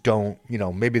just don't,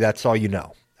 maybe that's all you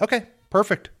know. Okay,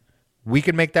 perfect. We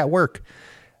can make that work.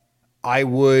 I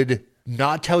would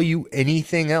not tell you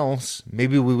anything else.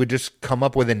 Maybe we would just come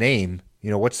up with a name.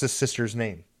 What's the sister's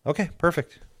name? Okay,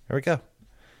 perfect. There we go.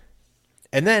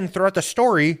 And then throughout the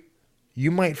story,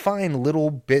 you might find little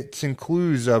bits and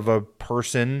clues of a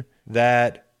person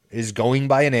that is going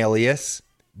by an alias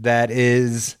that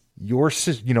is your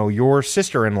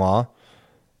sister-in-law,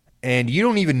 and you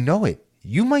don't even know it.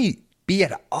 You might be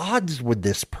at odds with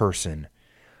this person.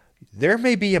 There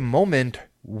may be a moment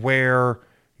where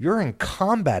you're in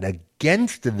combat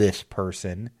against this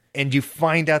person, and you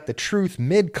find out the truth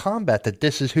mid-combat that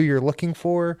this is who you're looking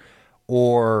for.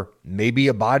 Or maybe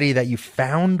a body that you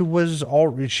found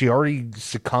she already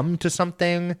succumbed to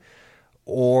something,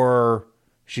 or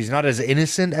she's not as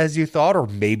innocent as you thought, or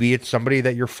maybe it's somebody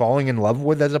that you're falling in love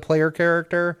with as a player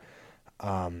character.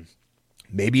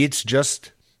 Maybe it's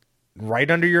just right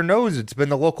under your nose. It's been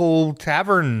the local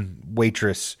tavern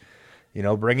waitress,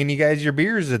 bringing you guys your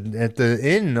beers at the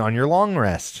inn on your long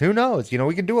rest. Who knows?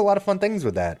 We can do a lot of fun things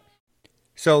with that.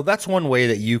 So that's one way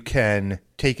that you can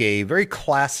take a very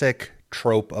classic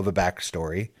trope of a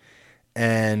backstory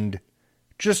and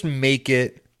just make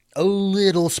it a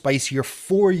little spicier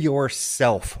for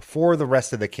yourself for the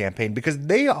rest of the campaign, because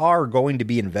they are going to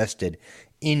be invested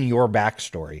in your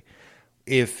backstory.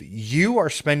 If you are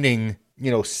spending,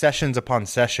 sessions upon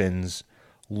sessions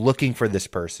looking for this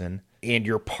person, and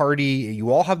your party,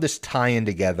 you all have this tie-in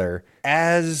together,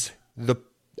 as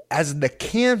the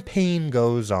campaign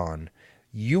goes on,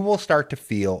 you will start to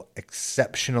feel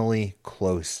exceptionally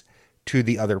close to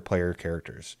the other player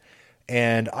characters.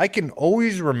 And I can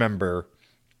always remember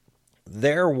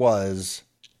there was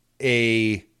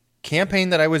a campaign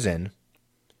that I was in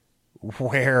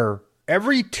where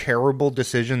every terrible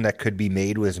decision that could be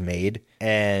made was made,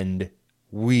 and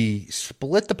we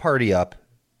split the party up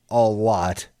a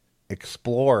lot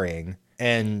exploring,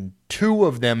 and two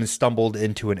of them stumbled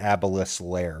into an aboleth's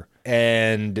lair.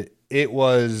 And it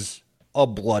was a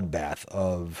bloodbath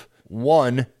of,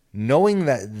 one, knowing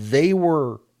that they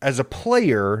were, as a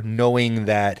player, knowing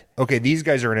that, okay, these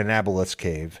guys are in an aboleth's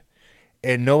cave,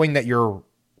 and knowing that your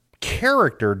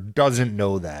character doesn't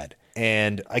know that.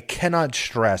 And I cannot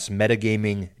stress,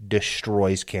 metagaming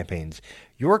destroys campaigns.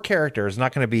 Your character is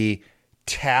not going to be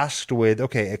tasked with,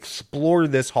 okay, explore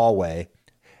this hallway,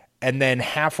 and then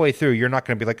halfway through, you're not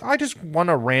going to be like, I just want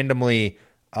to randomly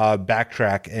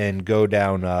backtrack and go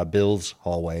down Bill's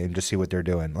hallway and just see what they're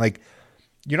doing. Like,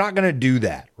 you're not going to do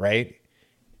that, right?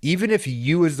 Even if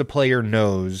you as the player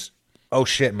knows, oh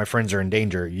shit, my friends are in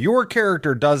danger, your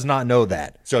character does not know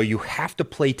that. So you have to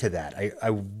play to that.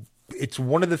 It's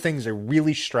one of the things I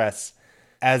really stress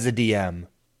as a DM.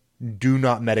 Do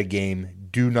not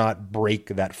metagame. Do not break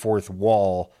that fourth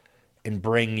wall and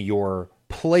bring your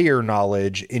player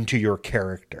knowledge into your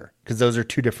character, because those are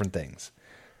two different things.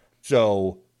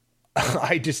 So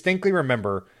I distinctly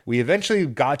remember we eventually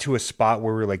got to a spot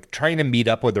where we were like trying to meet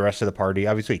up with the rest of the party.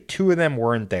 Obviously, two of them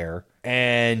weren't there,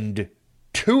 and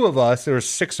two of us, there were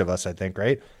six of us, I think,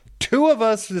 right? Two of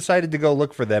us decided to go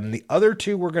look for them. The other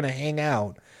two were going to hang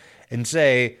out and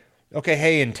say, okay,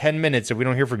 hey, in 10 minutes, if we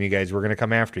don't hear from you guys, we're going to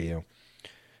come after you.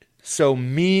 So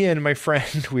me and my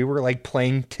friend, we were like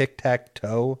playing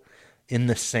tic-tac-toe in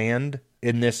the sand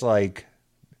in this like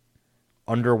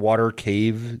underwater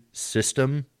cave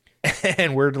system.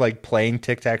 And we're like playing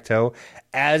tic-tac-toe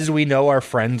as we know our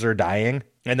friends are dying.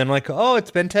 And then like, oh,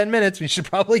 it's been 10 minutes. We should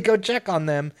probably go check on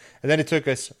them. And then it took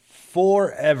us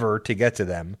forever to get to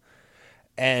them.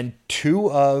 And two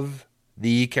of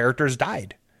the characters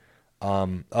died.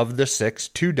 Of the six,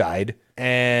 two died.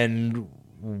 And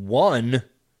one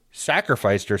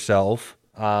sacrificed herself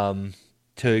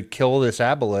to kill this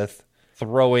aboleth,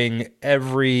 throwing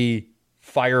every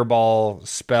fireball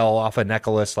spell off a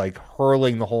necklace, like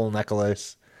hurling the whole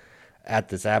necklace at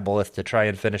this aboleth to try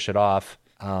and finish it off,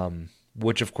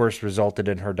 which of course resulted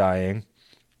in her dying.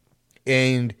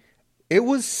 And it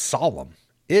was solemn.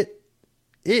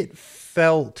 It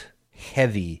felt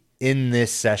heavy in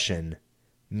this session,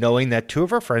 knowing that two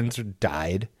of our friends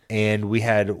died, and we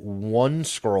had one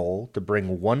scroll to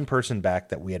bring one person back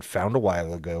that we had found a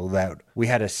while ago that we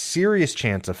had a serious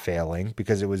chance of failing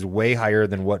because it was way higher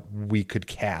than what we could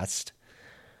cast.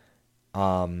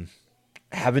 Having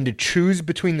to choose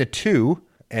between the two,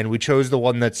 and we chose the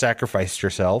one that sacrificed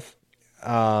herself.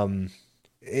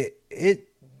 It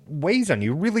weighs on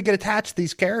you. You really get attached to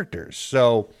these characters.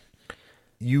 So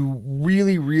you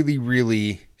really, really,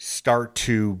 really start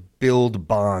to build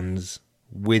bonds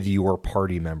with your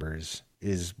party members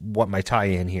is what my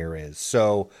tie-in here is.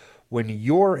 So when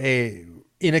you're in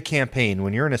a campaign,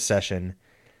 when you're in a session,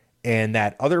 and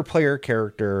that other player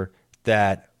character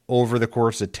that over the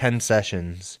course of 10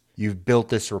 sessions, you've built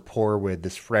this rapport with,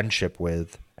 this friendship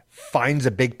with, finds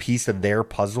a big piece of their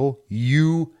puzzle,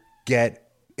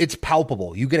 it's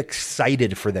palpable. You get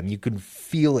excited for them. You can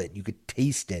feel it. You could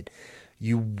taste it.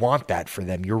 You want that for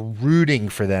them. You're rooting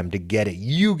for them to get it.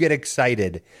 You get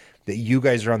excited that you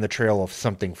guys are on the trail of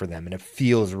something for them, and it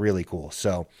feels really cool.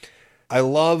 So I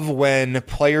love when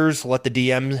players let the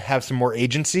DM have some more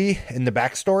agency in the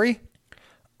backstory.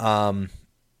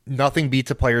 Nothing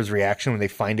beats a player's reaction when they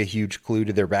find a huge clue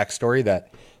to their backstory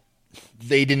that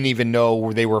they didn't even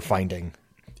know they were finding.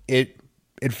 It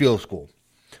feels cool.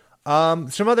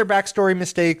 Some other backstory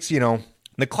mistakes,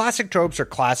 the classic tropes are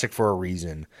classic for a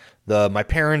reason. My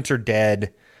parents are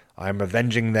dead. I'm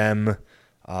avenging them.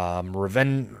 I'm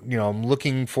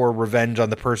looking for revenge on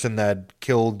the person that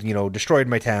killed, destroyed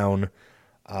my town.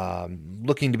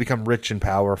 Looking to become rich and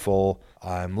powerful.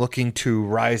 I'm looking to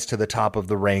rise to the top of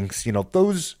the ranks.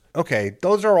 Those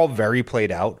are all very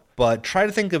played out, but try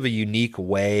to think of a unique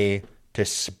way to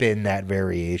spin that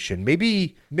variation.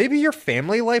 Maybe your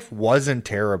family life wasn't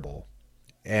terrible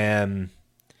and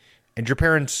your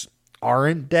parents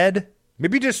aren't dead.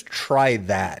 Maybe just try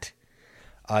that.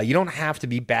 You don't have to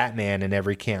be Batman in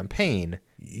every campaign.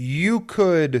 You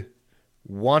could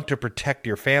want to protect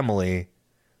your family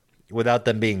without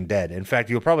them being dead. In fact,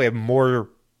 you'll probably have more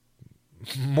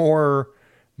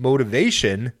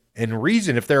motivation and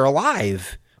reason if they're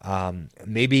alive.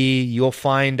 Maybe you'll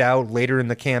find out later in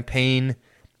the campaign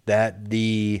that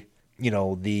the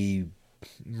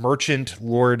merchant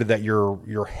lord that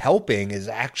you're helping is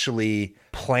actually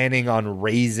planning on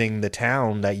razing the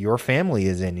town that your family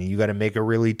is in. And you got to make a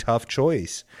really tough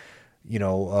choice,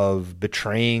 of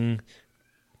betraying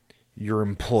your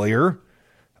employer.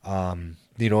 And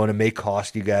it may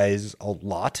cost you guys a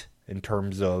lot in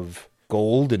terms of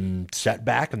gold and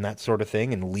setback and that sort of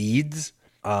thing and leads,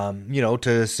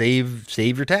 to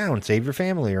save your town, save your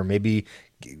family, or maybe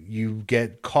you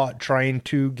get caught trying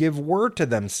to give word to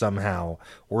them somehow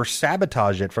or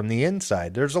sabotage it from the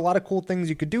inside. There's a lot of cool things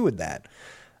you could do with that.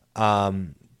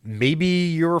 Maybe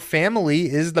your family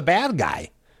is the bad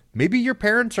guy. Maybe your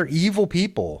parents are evil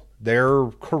people. They're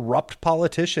corrupt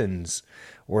politicians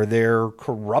or they're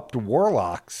corrupt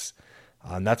warlocks.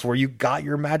 That's where you got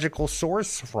your magical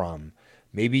source from.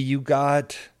 Maybe you're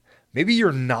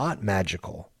not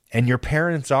magical and your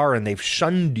parents are, and they've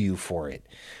shunned you for it.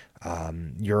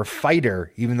 You're a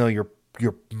fighter, even though your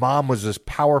mom was this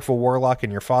powerful warlock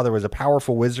and your father was a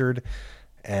powerful wizard,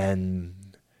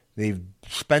 and they've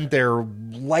spent their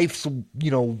life's,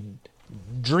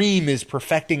 dream is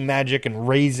perfecting magic and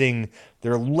raising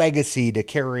their legacy to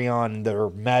carry on their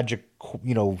magic,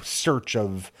 search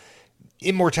of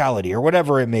immortality or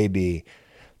whatever it may be.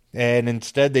 And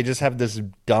instead they just have this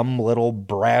dumb little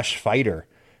brash fighter,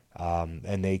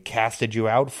 and they casted you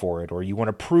out for it, or you want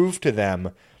to prove to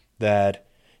them that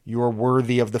you're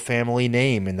worthy of the family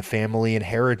name and the family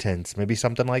inheritance, maybe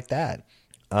something like that.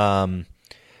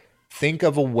 Think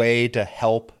of a way to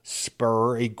help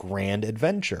spur a grand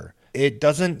adventure. It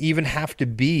doesn't even have to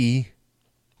be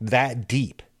that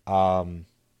deep.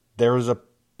 There was a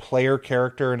player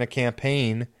character in a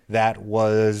campaign that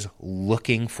was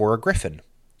looking for a griffin.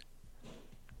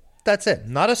 That's it.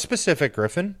 Not a specific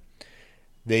griffin.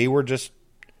 They were just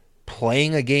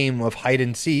playing a game of hide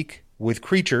and seek with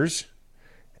creatures,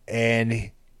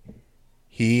 and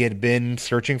he had been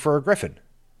searching for a griffin.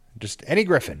 Just any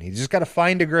griffin. He's just got to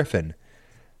find a griffin.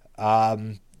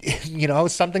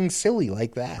 Something silly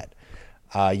like that.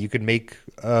 You could make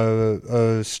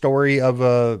a story of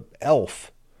a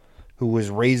elf who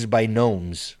was raised by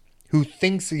gnomes, who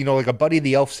thinks, like a Buddy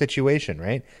the Elf situation,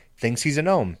 right? Thinks he's a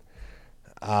gnome.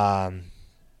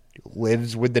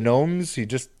 Lives with the gnomes. He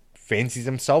just fancies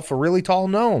himself a really tall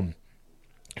gnome.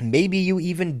 Maybe you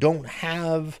even don't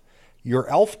have your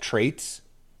elf traits,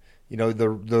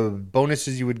 the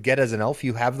bonuses you would get as an elf.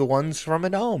 You have the ones from a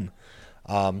gnome,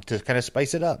 to kind of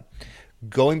spice it up.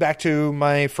 Going back to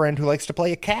my friend who likes to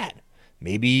play a cat.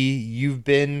 Maybe you've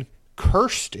been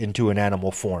cursed into an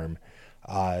animal form.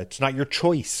 It's not your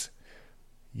choice.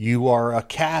 You are a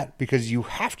cat because you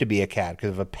have to be a cat because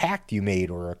of a pact you made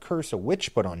or a curse a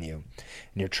witch put on you.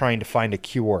 And you're trying to find a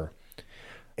cure.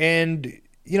 And,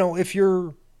 if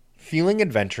you're feeling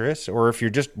adventurous or if you're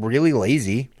just really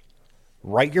lazy,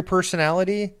 write your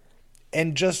personality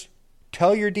and just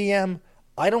tell your DM,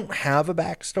 I don't have a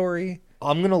backstory.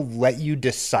 I'm going to let you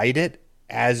decide it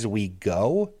as we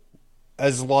go,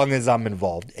 as long as I'm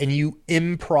involved. And you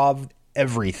improv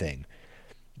everything.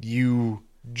 You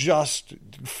just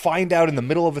find out in the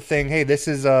middle of a thing, hey, this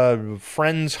is a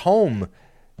friend's home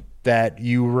that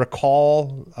you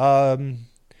recall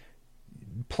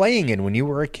playing in when you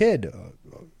were a kid.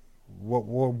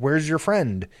 Where's your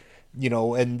friend?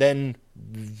 And then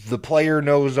the player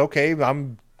knows, okay,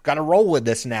 I'm got to roll with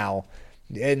this now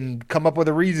and come up with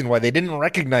a reason why they didn't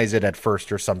recognize it at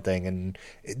first or something. And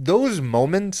those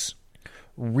moments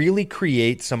really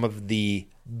create some of the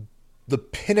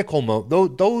pinnacle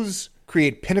those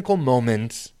create pinnacle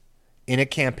moments in a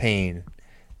campaign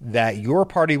that your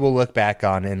party will look back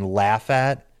on and laugh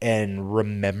at and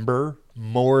remember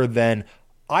more than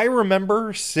I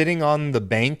remember sitting on the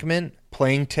bankment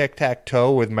playing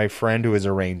tic-tac-toe with my friend who is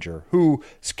a ranger,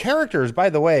 whose characters, by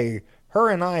the way, her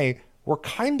and I were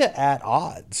kind of at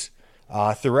odds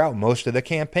throughout most of the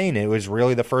campaign. It was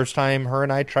really the first time her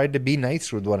and I tried to be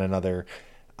nice with one another.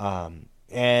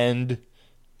 And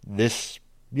this,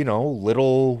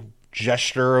 little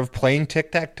gesture of playing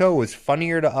tic-tac-toe was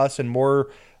funnier to us and more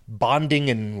bonding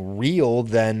and real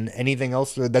than anything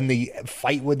else, than the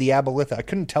fight with the aboleth. I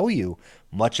couldn't tell you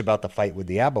much about the fight with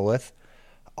the aboleth.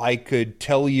 I could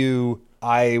tell you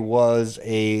I was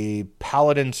a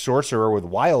paladin sorcerer with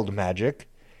wild magic,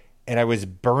 and I was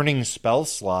burning spell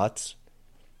slots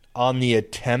on the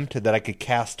attempt that I could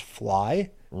cast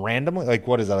fly. randomly, like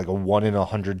what is that, like a 1 in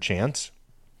 100 chance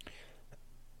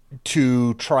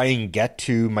to try and get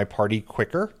to my party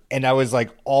quicker. And I was like,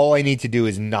 all I need to do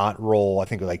is not roll, I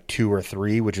think like 2 or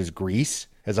 3, which is grease,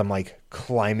 as I'm like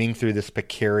climbing through this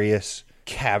precarious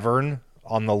cavern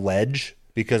on the ledge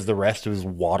because the rest was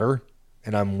water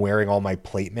and I'm wearing all my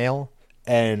plate mail.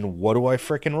 And what do I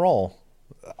frickin' roll?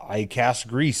 I cast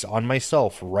grease on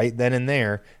myself right then and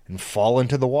there and fall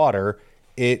into the water.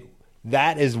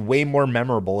 That is way more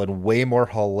memorable and way more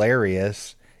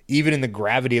hilarious, even in the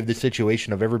gravity of the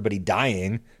situation of everybody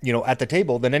dying, at the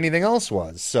table, than anything else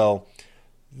was. So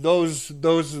those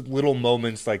little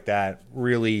moments like that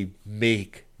really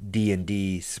make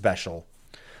D&D special.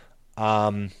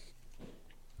 The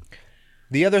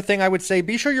other thing I would say,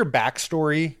 be sure your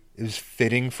backstory is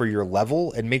fitting for your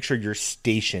level, and make sure your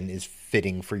station is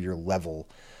fitting for your level.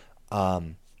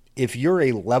 If you're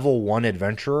a level 1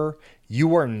 adventurer,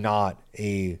 you are not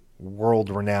a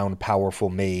world-renowned powerful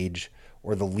mage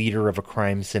or the leader of a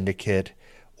crime syndicate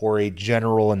or a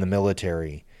general in the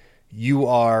military. You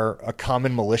are a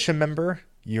common militia member.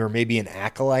 You're maybe an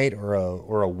acolyte or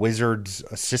a wizard's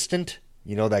assistant,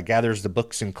 that gathers the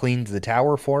books and cleans the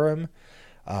tower for him.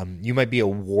 You might be a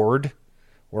ward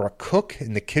or a cook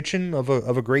in the kitchen of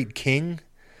a great king.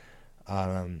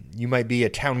 You might be a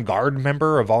town guard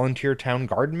member, a volunteer town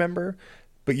guard member,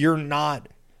 but you're not,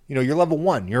 you're level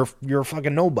 1. You're a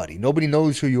fucking nobody. Nobody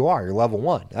knows who you are. You're level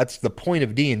 1. That's the point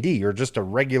of D&D. You're just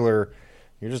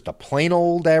a plain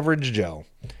old average Joe.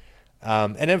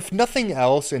 And if nothing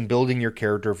else in building your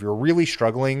character, if you're really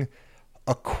struggling,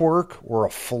 a quirk or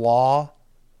a flaw,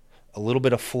 a little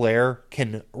bit of flair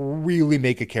can really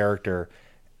make a character.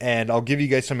 And I'll give you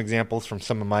guys some examples from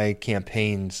some of my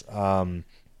campaigns.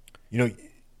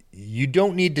 You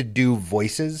don't need to do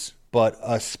voices, but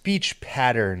a speech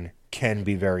pattern can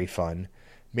be very fun.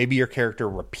 Maybe your character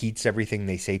repeats everything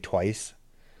they say twice.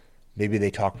 Maybe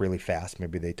they talk really fast.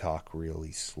 Maybe they talk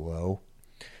really slow.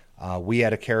 We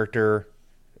had a character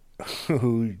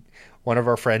who, one of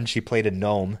our friends, she played a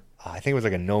gnome. I think it was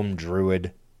like a gnome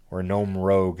druid or a gnome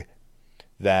rogue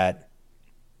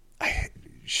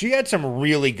she had some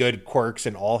really good quirks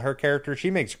in all her characters. She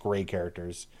makes great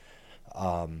characters.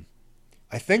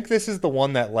 I think this is the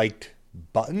one that liked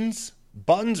buttons.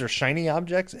 Buttons are shiny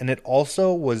objects, and it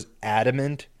also was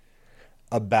adamant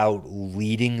about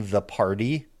leading the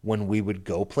party when we would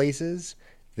go places.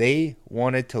 They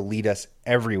wanted to lead us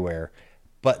everywhere,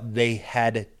 but they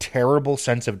had a terrible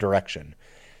sense of direction.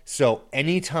 So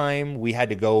anytime we had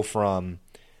to go from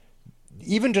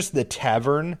even just the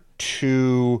tavern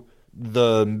to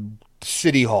the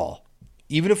city hall,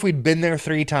 even if we'd been there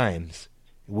 3 times,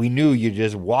 we knew you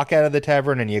just walk out of the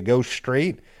tavern and you go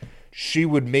straight. She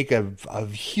would make a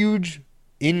huge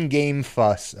in-game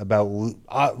fuss about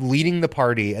leading the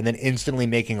party and then instantly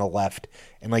making a left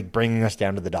and like bringing us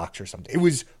down to the docks or something. It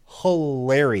was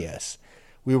hilarious.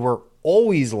 We were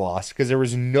always lost because there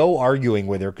was no arguing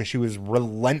with her because she was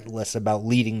relentless about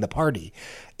leading the party.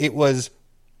 It was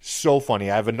so funny.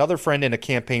 I have another friend in a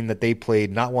campaign that they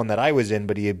played, not one that I was in,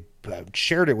 but he had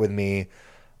shared it with me.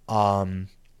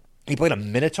 He played a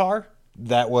minotaur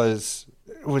that was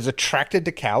attracted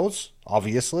to cows,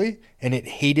 obviously, and it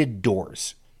hated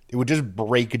doors. It would just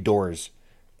break doors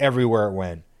everywhere it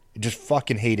went. It just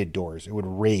fucking hated doors. It would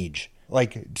rage.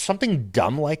 Like, something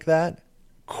dumb like that,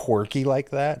 quirky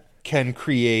like that, can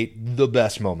create the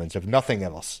best moments, if nothing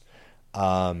else.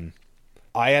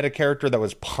 I had a character that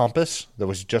was pompous, that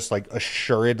was just like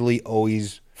assuredly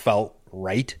always felt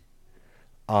right.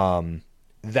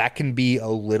 That can be a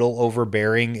little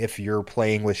overbearing if you're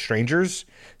playing with strangers.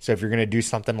 So if you're going to do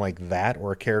something like that,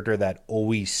 or a character that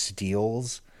always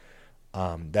steals,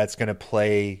 that's going to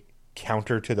play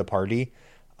counter to the party.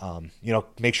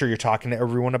 Make sure you're talking to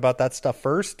everyone about that stuff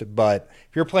first. But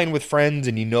if you're playing with friends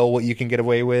and you know what you can get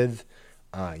away with,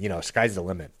 sky's the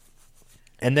limit.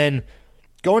 And then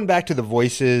going back to the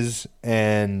voices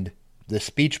and the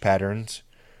speech patterns,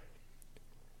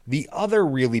 the other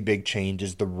really big change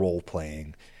is the role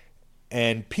playing.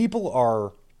 And people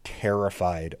are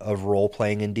terrified of role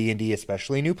playing in D&D,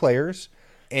 especially new players.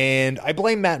 And I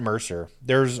blame Matt Mercer.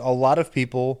 There's a lot of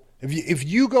people, if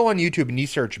you go on YouTube and you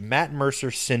search Matt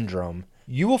Mercer syndrome,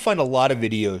 you will find a lot of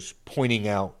videos pointing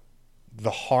out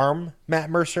the harm Matt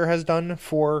Mercer has done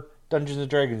for Dungeons and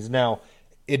Dragons. Now,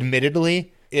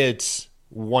 admittedly, it's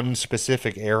one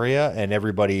specific area and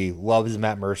everybody loves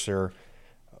Matt Mercer.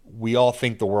 We all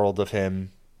think the world of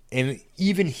him. And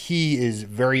even he is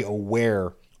very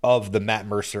aware of the Matt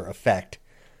Mercer effect.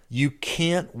 You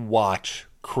can't watch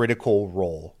Critical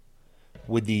Role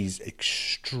with these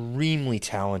extremely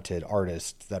talented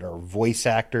artists that are voice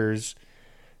actors,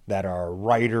 that are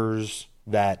writers,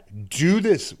 that do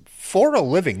this for a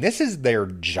living. This is their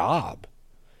job.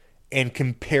 And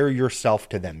compare yourself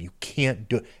to them. You can't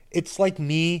do it. It's like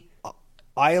me.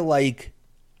 I like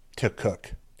to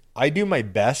cook. I do my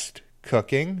best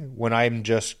cooking when I'm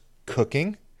just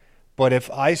cooking. But if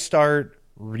I start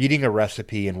reading a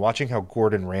recipe and watching how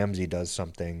Gordon Ramsay does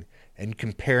something and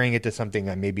comparing it to something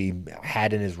I maybe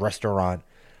had in his restaurant,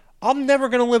 I'm never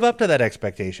going to live up to that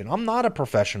expectation. I'm not a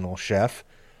professional chef.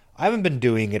 I haven't been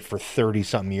doing it for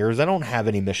 30-something years. I don't have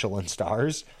any Michelin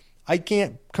stars. I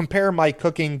can't compare my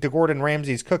cooking to Gordon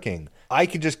Ramsay's cooking. I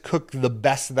can just cook the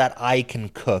best that I can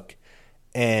cook,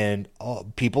 and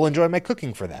people enjoy my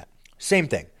cooking for that. Same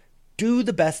thing. Do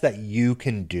the best that you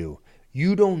can do.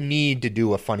 You don't need to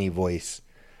do a funny voice.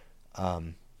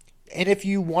 And if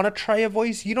you want to try a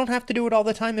voice, you don't have to do it all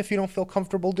the time if you don't feel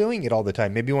comfortable doing it all the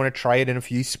time. Maybe you want to try it in a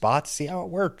few spots, see how it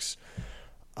works.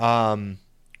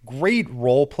 Great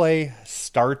role play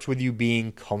starts with you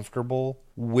being comfortable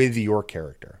with your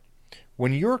character.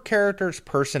 When your character's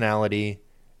personality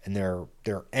and their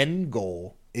end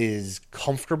goal is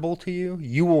comfortable to you,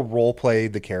 you will role play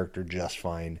the character just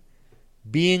fine.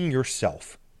 Being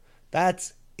yourself.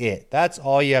 That's it. That's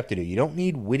all you have to do. You don't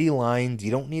need witty lines. You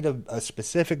don't need a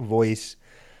specific voice.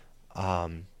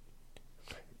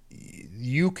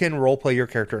 You can role play your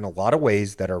character in a lot of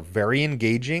ways that are very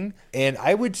engaging. And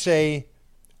I would say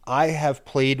I have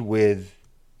played with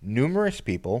numerous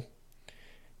people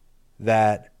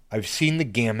that I've seen the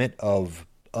gamut of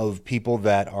people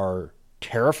that are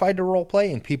terrified to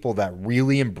roleplay and people that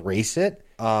really embrace it.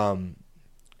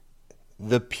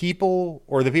 The people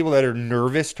that are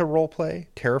nervous to roleplay,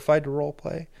 terrified to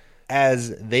roleplay,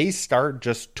 as they start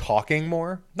just talking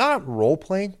more, not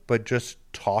roleplaying, but just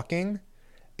talking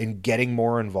and getting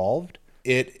more involved,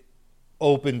 it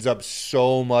opens up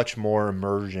so much more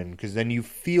immersion, because then you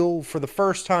feel for the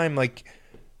first time like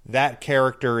that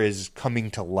character is coming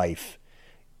to life.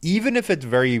 Even if it's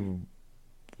very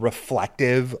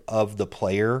reflective of the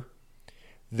player,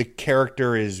 the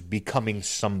character is becoming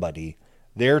somebody.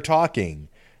 They're talking.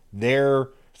 They're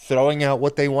throwing out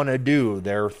what they want to do.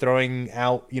 They're throwing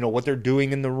out, what they're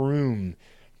doing in the room.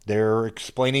 They're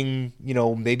explaining,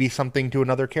 maybe something to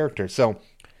another character. So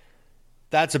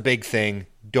that's a big thing.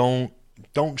 Don't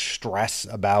stress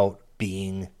about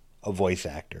being a voice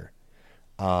actor.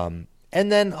 And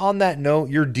then on that note,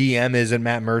 your DM isn't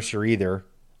Matt Mercer either.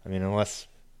 I mean, unless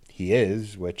he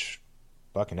is, which,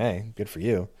 fucking A, good for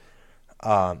you.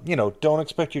 Don't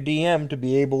expect your DM to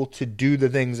be able to do the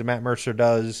things that Matt Mercer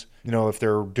does, if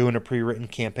they're doing a pre-written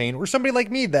campaign. Or somebody like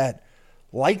me that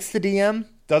likes the DM,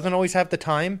 doesn't always have the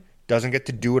time, doesn't get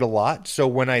to do it a lot. So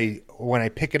when I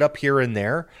pick it up here and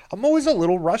there, I'm always a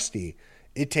little rusty.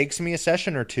 It takes me a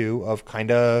session or two of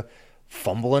kind of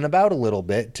fumbling about a little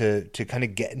bit to kind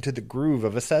of get into the groove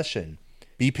of a session.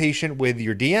 Be patient with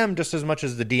your DM just as much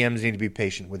as the DMs need to be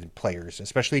patient with players,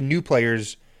 especially new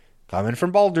players coming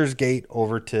from Baldur's Gate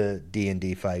over to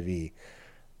D&D 5e.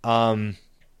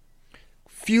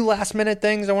 Few last minute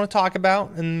things I want to talk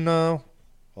about, and I'll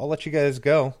let you guys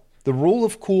go. The rule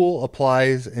of cool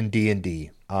applies in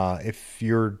D&D. If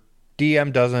your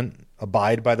DM doesn't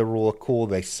abide by the rule of cool,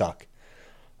 they suck.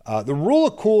 The rule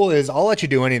of cool is I'll let you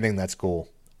do anything that's cool,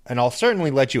 and I'll certainly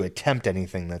let you attempt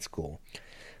anything that's cool.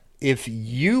 If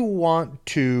you want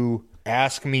to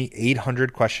ask me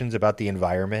 800 questions about the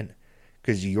environment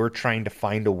because you're trying to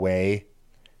find a way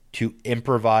to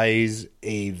improvise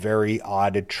a very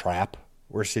odd trap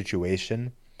or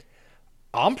situation,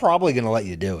 I'm probably going to let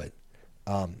you do it.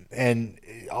 And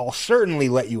I'll certainly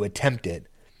let you attempt it.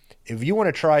 If you want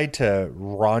to try to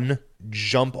run,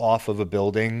 jump off of a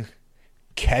building,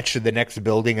 catch the next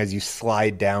building as you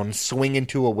slide down, swing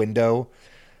into a window,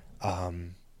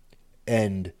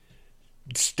 and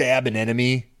stab an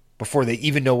enemy before they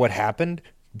even know what happened,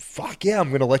 fuck yeah, I'm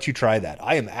going to let you try that.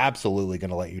 I am absolutely going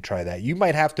to let you try that. You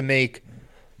might have to make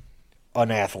an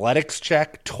athletics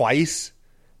check twice,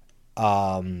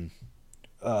 grapple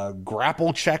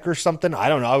check or something. I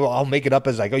don't know. I'll make it up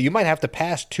as I go. You might have to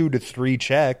pass 2 to 3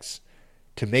 checks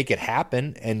to make it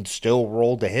happen and still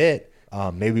roll to hit,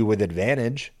 maybe with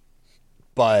advantage.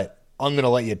 But I'm going to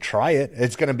let you try it.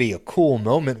 It's going to be a cool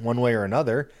moment one way or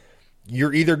another.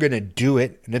 You're either going to do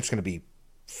it, and it's going to be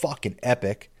fucking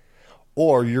epic,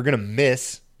 or you're going to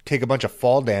miss, take a bunch of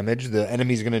fall damage. The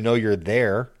enemy's going to know you're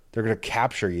there. They're going to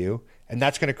capture you, and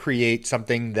that's going to create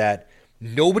something that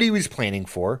nobody was planning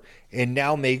for, and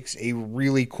now makes a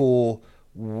really cool,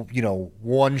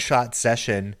 one-shot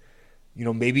session.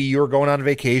 Maybe you're going on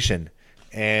vacation,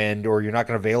 or you're not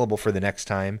going to be available for the next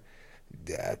time.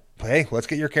 Hey, let's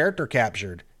get your character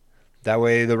captured. That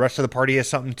way the rest of the party has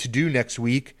something to do next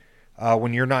week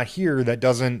when you're not here, that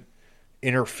doesn't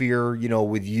interfere,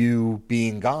 with you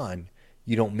being gone.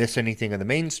 You don't miss anything in the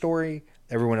main story.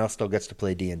 Everyone else still gets to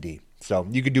play D&D. So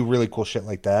you could do really cool shit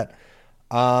like that.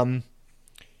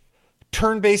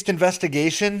 Turn-based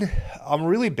investigation. I'm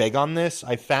really big on this.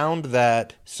 I found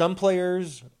that some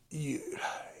players, the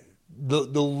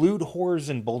loot whores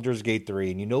in Baldur's Gate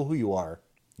 3, and you know who you are.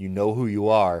 You know who you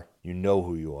are. You know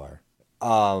who you are.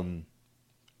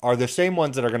 Are the same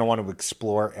ones that are going to want to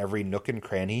explore every nook and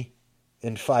cranny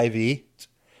in 5e.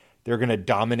 They're going to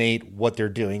dominate what they're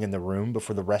doing in the room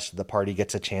before the rest of the party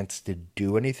gets a chance to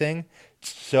do anything.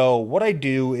 So what I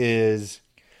do is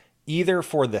either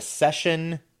for the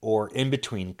session or in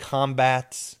between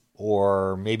combats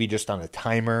or maybe just on a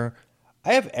timer,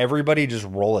 I have everybody just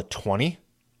roll a d20,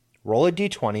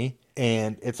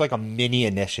 and it's like a mini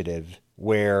initiative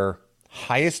where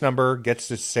highest number gets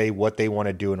to say what they want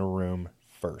to do in a room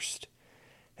first.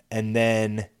 And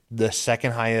then the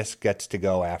second highest gets to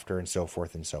go after, and so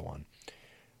forth and so on.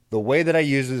 The way that I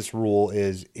use this rule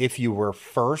is if you were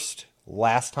first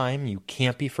last time, you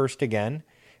can't be first again.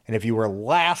 And if you were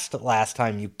last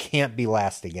time, you can't be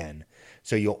last again.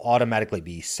 So you'll automatically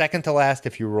be second to last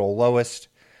if you roll lowest,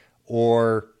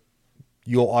 or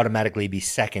you'll automatically be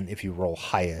second if you roll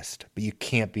highest. But you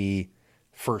can't be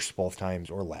first both times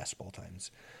or last both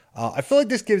times. I feel like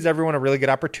this gives everyone a really good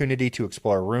opportunity to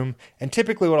explore a room. And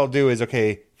typically what I'll do is,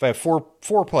 okay, if I have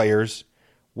four players,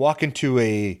 walk into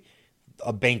a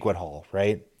banquet hall,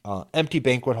 right? Empty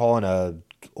banquet hall in a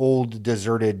old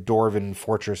deserted dwarven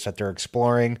fortress that they're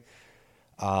exploring.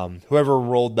 Whoever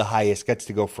rolled the highest gets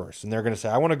to go first. And they're going to say,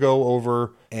 I want to go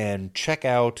over and check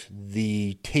out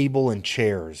the table and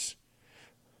chairs.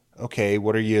 Okay,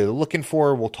 what are you looking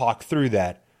for? We'll talk through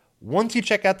that. Once you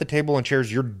check out the table and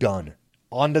chairs, you're done.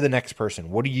 On to the next person.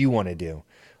 What do you want to do?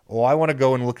 Oh, I want to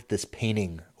go and look at this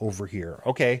painting over here.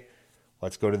 Okay,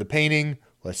 let's go to the painting.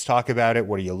 Let's talk about it.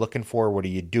 What are you looking for? What are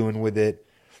you doing with it?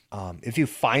 If you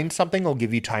find something, I'll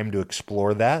give you time to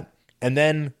explore that. And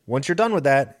then once you're done with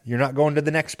that, you're not going to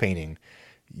the next painting.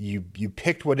 You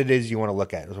picked what it is you want to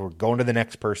look at. So we're going to the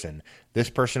next person. This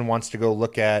person wants to go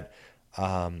look at,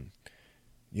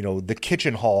 the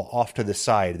kitchen hall off to the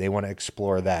side. They want to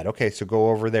explore that. Okay, so go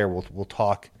over there. We'll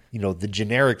talk, the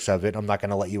generics of it. I'm not going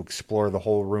to let you explore the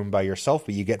whole room by yourself,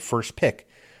 but you get first pick.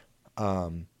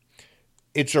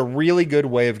 It's a really good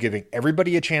way of giving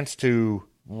everybody a chance to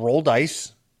roll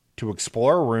dice, to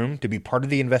explore a room, to be part of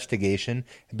the investigation,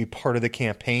 and be part of the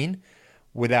campaign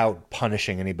without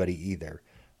punishing anybody either.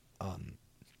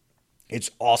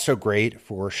 It's also great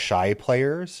for shy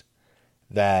players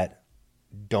that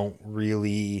don't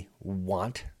really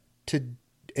want to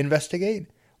investigate.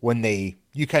 When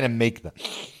you kind of make them,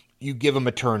 you give them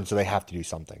a turn so they have to do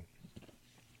something.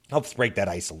 Helps break that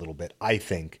ice a little bit, I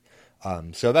think.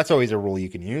 So that's always a rule you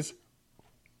can use.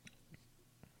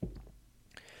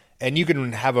 And you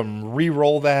can have them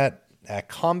re-roll that at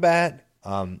combat.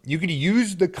 You can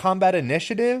use the combat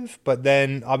initiative, but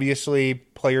then obviously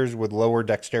players with lower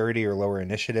dexterity or lower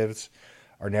initiatives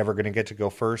are never going to get to go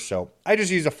first. So I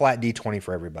just use a flat D20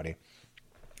 for everybody.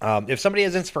 If somebody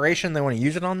has inspiration, they want to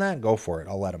use it on that, go for it.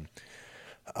 I'll let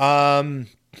them.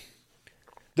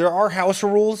 There are house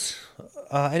rules.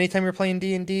 Anytime you're playing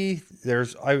D&D,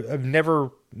 I've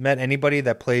never met anybody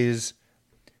that plays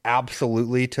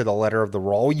absolutely to the letter of the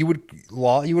rule. You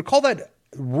would call that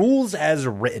rules as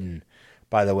written.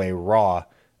 By the way, raw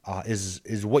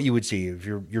is what you would see if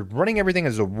you're running everything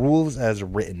as the rules as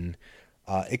written.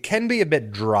 It can be a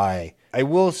bit dry. I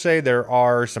will say there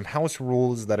are some house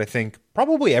rules that I think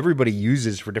probably everybody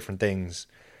uses for different things.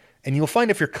 And you'll find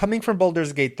if you're coming from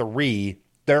Baldur's Gate 3,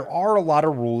 there are a lot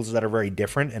of rules that are very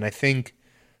different. And I think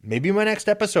maybe in my next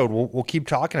episode, we'll keep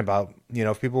talking about,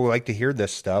 if people would like to hear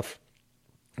this stuff,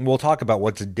 we'll talk about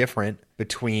what's different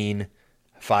between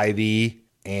 5e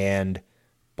and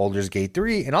Baldur's Gate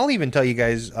 3. And I'll even tell you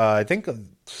guys, I think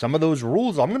some of those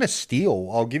rules I'm going to steal.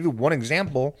 I'll give you one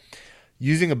example.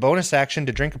 Using a bonus action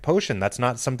to drink a potion. That's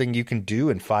not something you can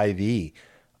do in 5e.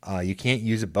 You can't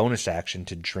use a bonus action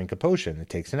to drink a potion. It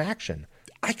takes an action.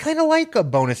 I kind of like a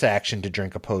bonus action to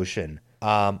drink a potion.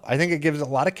 I think it gives a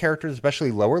lot of characters,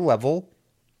 especially lower level,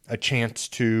 a chance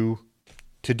to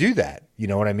do that. You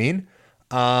know what I mean?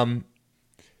 To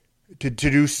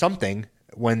do something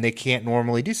when they can't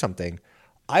normally do something.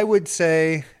 I would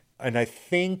say, and I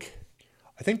think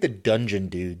the Dungeon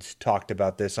Dudes talked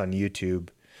about this on YouTube.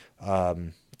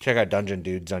 Check out Dungeon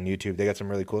Dudes on YouTube. They got some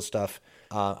really cool stuff.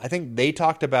 I think they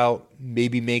talked about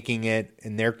maybe making it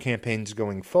in their campaigns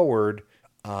going forward.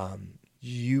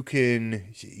 You can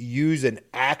use an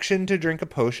action to drink a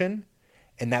potion,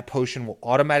 and that potion will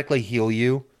automatically heal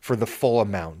you for the full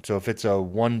amount. So if it's a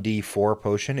 1d4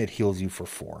 potion, it heals you for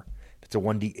 4. If it's a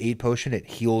 1d8 potion, it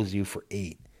heals you for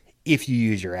 8 if you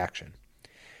use your action.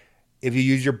 If you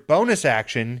use your bonus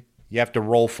action, you have to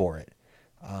roll for it.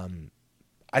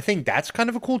 I think that's kind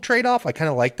of a cool trade-off. I kind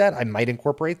of like that. I might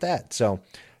incorporate that. So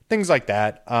things like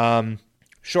that.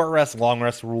 Short rest, long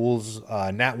rest rules,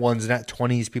 nat 1s, nat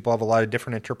 20s, people have a lot of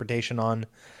different interpretation on,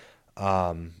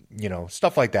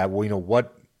 stuff like that. Well,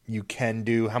 what you can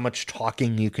do, how much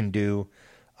talking you can do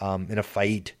in a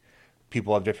fight.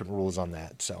 People have different rules on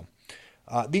that. So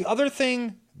the other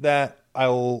thing that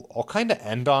I'll kind of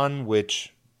end on,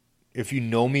 which if you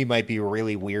know me might be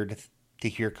really weird to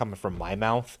hear coming from my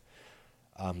mouth,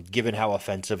 given how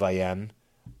offensive I am.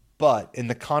 But in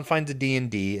the confines of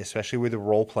D&D, especially with the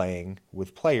role-playing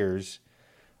with players,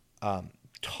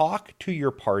 talk to your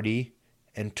party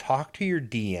and talk to your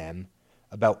DM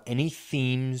about any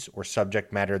themes or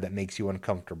subject matter that makes you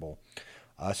uncomfortable,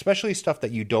 especially stuff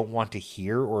that you don't want to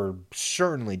hear or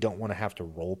certainly don't want to have to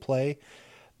role-play.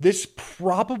 This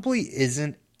probably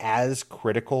isn't as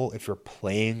critical if you're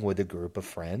playing with a group of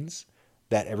friends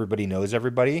that everybody knows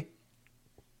everybody.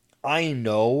 I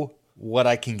know what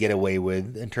I can get away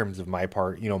with in terms of my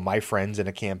part, my friends in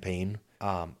a campaign.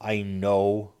 I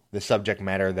know the subject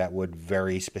matter that would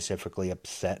very specifically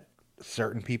upset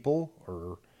certain people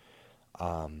or,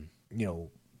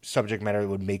 subject matter that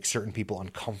would make certain people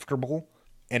uncomfortable.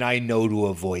 And I know to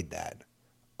avoid that.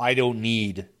 I don't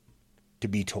need to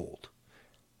be told.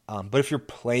 But if you're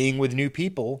playing with new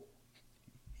people,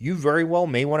 you very well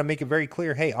may want to make it very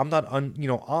clear, hey, I'm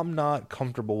not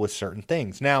comfortable with certain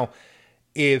things. Now,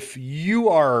 if you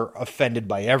are offended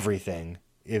by everything,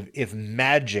 if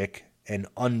magic and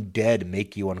undead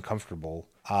make you uncomfortable,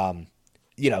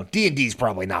 D&D is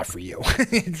probably not for you.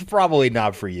 It's probably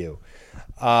not for you.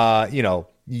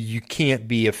 You can't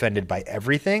be offended by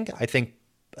everything. I think,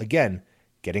 again,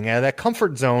 getting out of that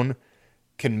comfort zone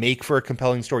can make for a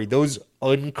compelling story. Those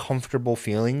uncomfortable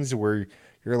feelings where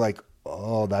you're like,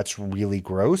 oh, that's really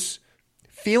gross.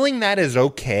 Feeling that is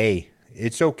okay.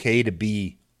 It's okay to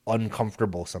be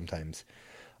uncomfortable sometimes.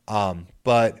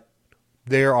 But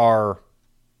there are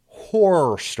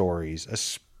horror stories,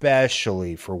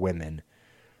 especially for women,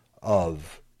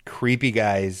 of creepy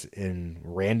guys in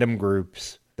random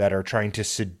groups that are trying to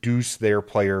seduce their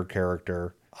player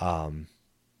character.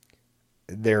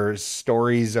 There's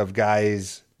stories of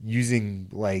guys using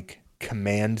like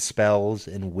command spells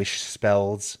and wish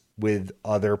spells with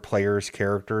other players'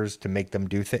 characters to make them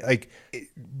do things. Like,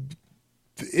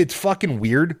 it's fucking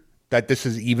weird that this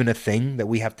is even a thing that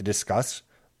we have to discuss,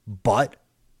 but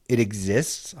it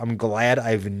exists. I'm glad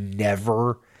I've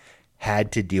never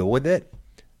had to deal with it.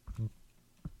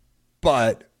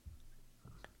 But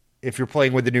if you're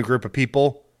playing with a new group of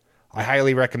people, I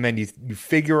highly recommend you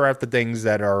figure out the things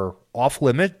that are off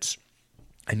limits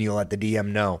and you let the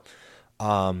DM know.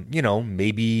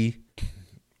 Maybe,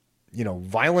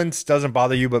 violence doesn't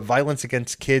bother you, but violence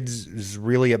against kids is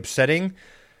really upsetting.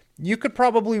 You could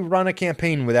probably run a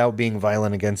campaign without being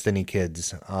violent against any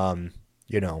kids, And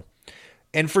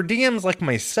for DMs like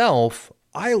myself,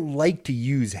 I like to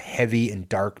use heavy and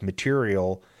dark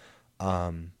material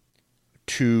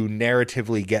to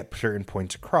narratively get certain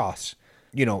points across.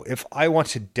 If I want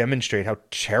to demonstrate how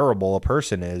terrible a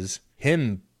person is,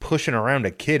 him pushing around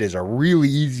a kid is a really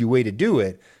easy way to do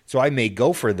it. So I may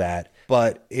go for that.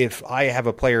 But if I have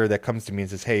a player that comes to me and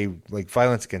says, hey, like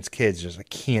violence against kids, just I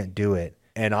can't do it,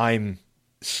 and I'm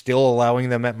still allowing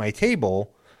them at my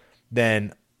table,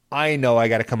 then I know I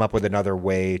got to come up with another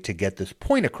way to get this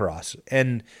point across.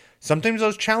 And sometimes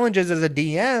those challenges as a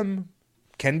DM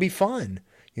can be fun.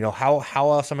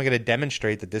 How else am I going to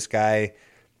demonstrate that this guy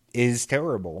is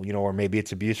terrible? Or maybe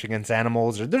it's abuse against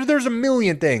animals. Or there's a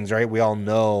million things, right? We all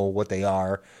know what they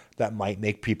are that might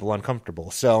make people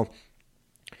uncomfortable. So,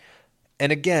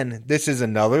 and again, this is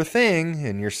another thing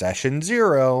in your session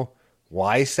 0.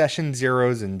 Why session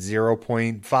 0s and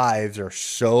 0.5s are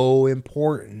so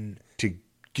important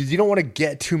because you don't want to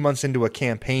get 2 months into a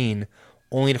campaign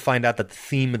only to find out that the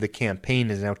theme of the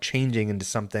campaign is now changing into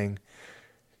something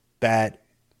that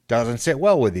doesn't sit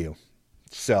well with you.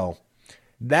 So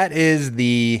that is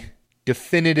the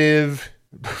definitive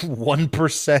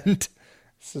 1%.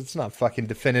 So it's not fucking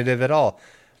definitive at all.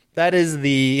 That is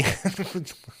the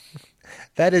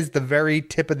very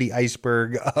tip of the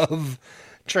iceberg of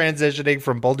transitioning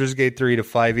from Baldur's Gate 3 to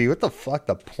 5e. What the fuck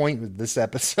the point of this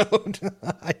episode?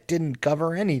 I didn't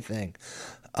cover anything.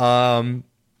 I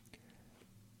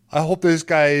hope this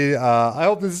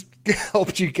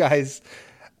helped you guys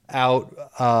out.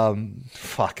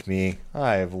 Fuck me.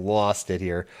 I've lost it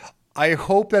here. I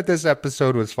hope that this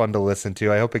episode was fun to listen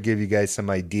to. I hope it gave you guys some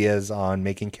ideas on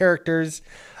making characters.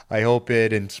 I hope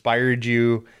it inspired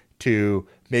you to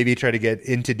maybe try to get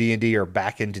into D&D or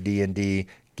back into D&D.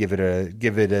 Give it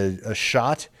a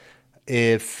shot.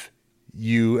 If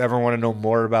you ever want to know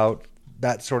more about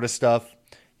that sort of stuff,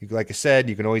 like I said,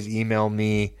 you can always email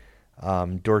me,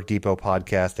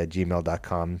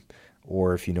 dorkdepotpodcast@gmail.com.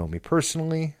 Or if you know me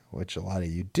personally, which a lot of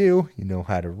you do, you know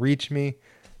how to reach me.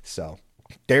 So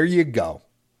there you go.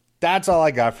 That's all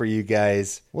I got for you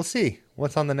guys. We'll see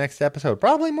what's on the next episode.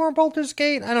 Probably more Baldur's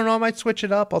Gate. I don't know. I might switch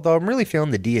it up. Although I'm really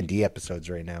feeling the D&D episodes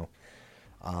right now.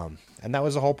 And that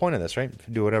was the whole point of this, right?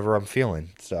 Do whatever I'm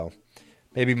feeling. So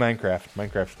maybe Minecraft.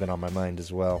 Minecraft's been on my mind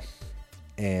as well.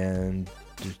 And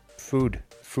just food.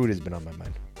 Food has been on my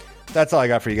mind. That's all I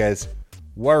got for you guys.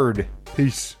 Word.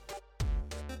 Peace.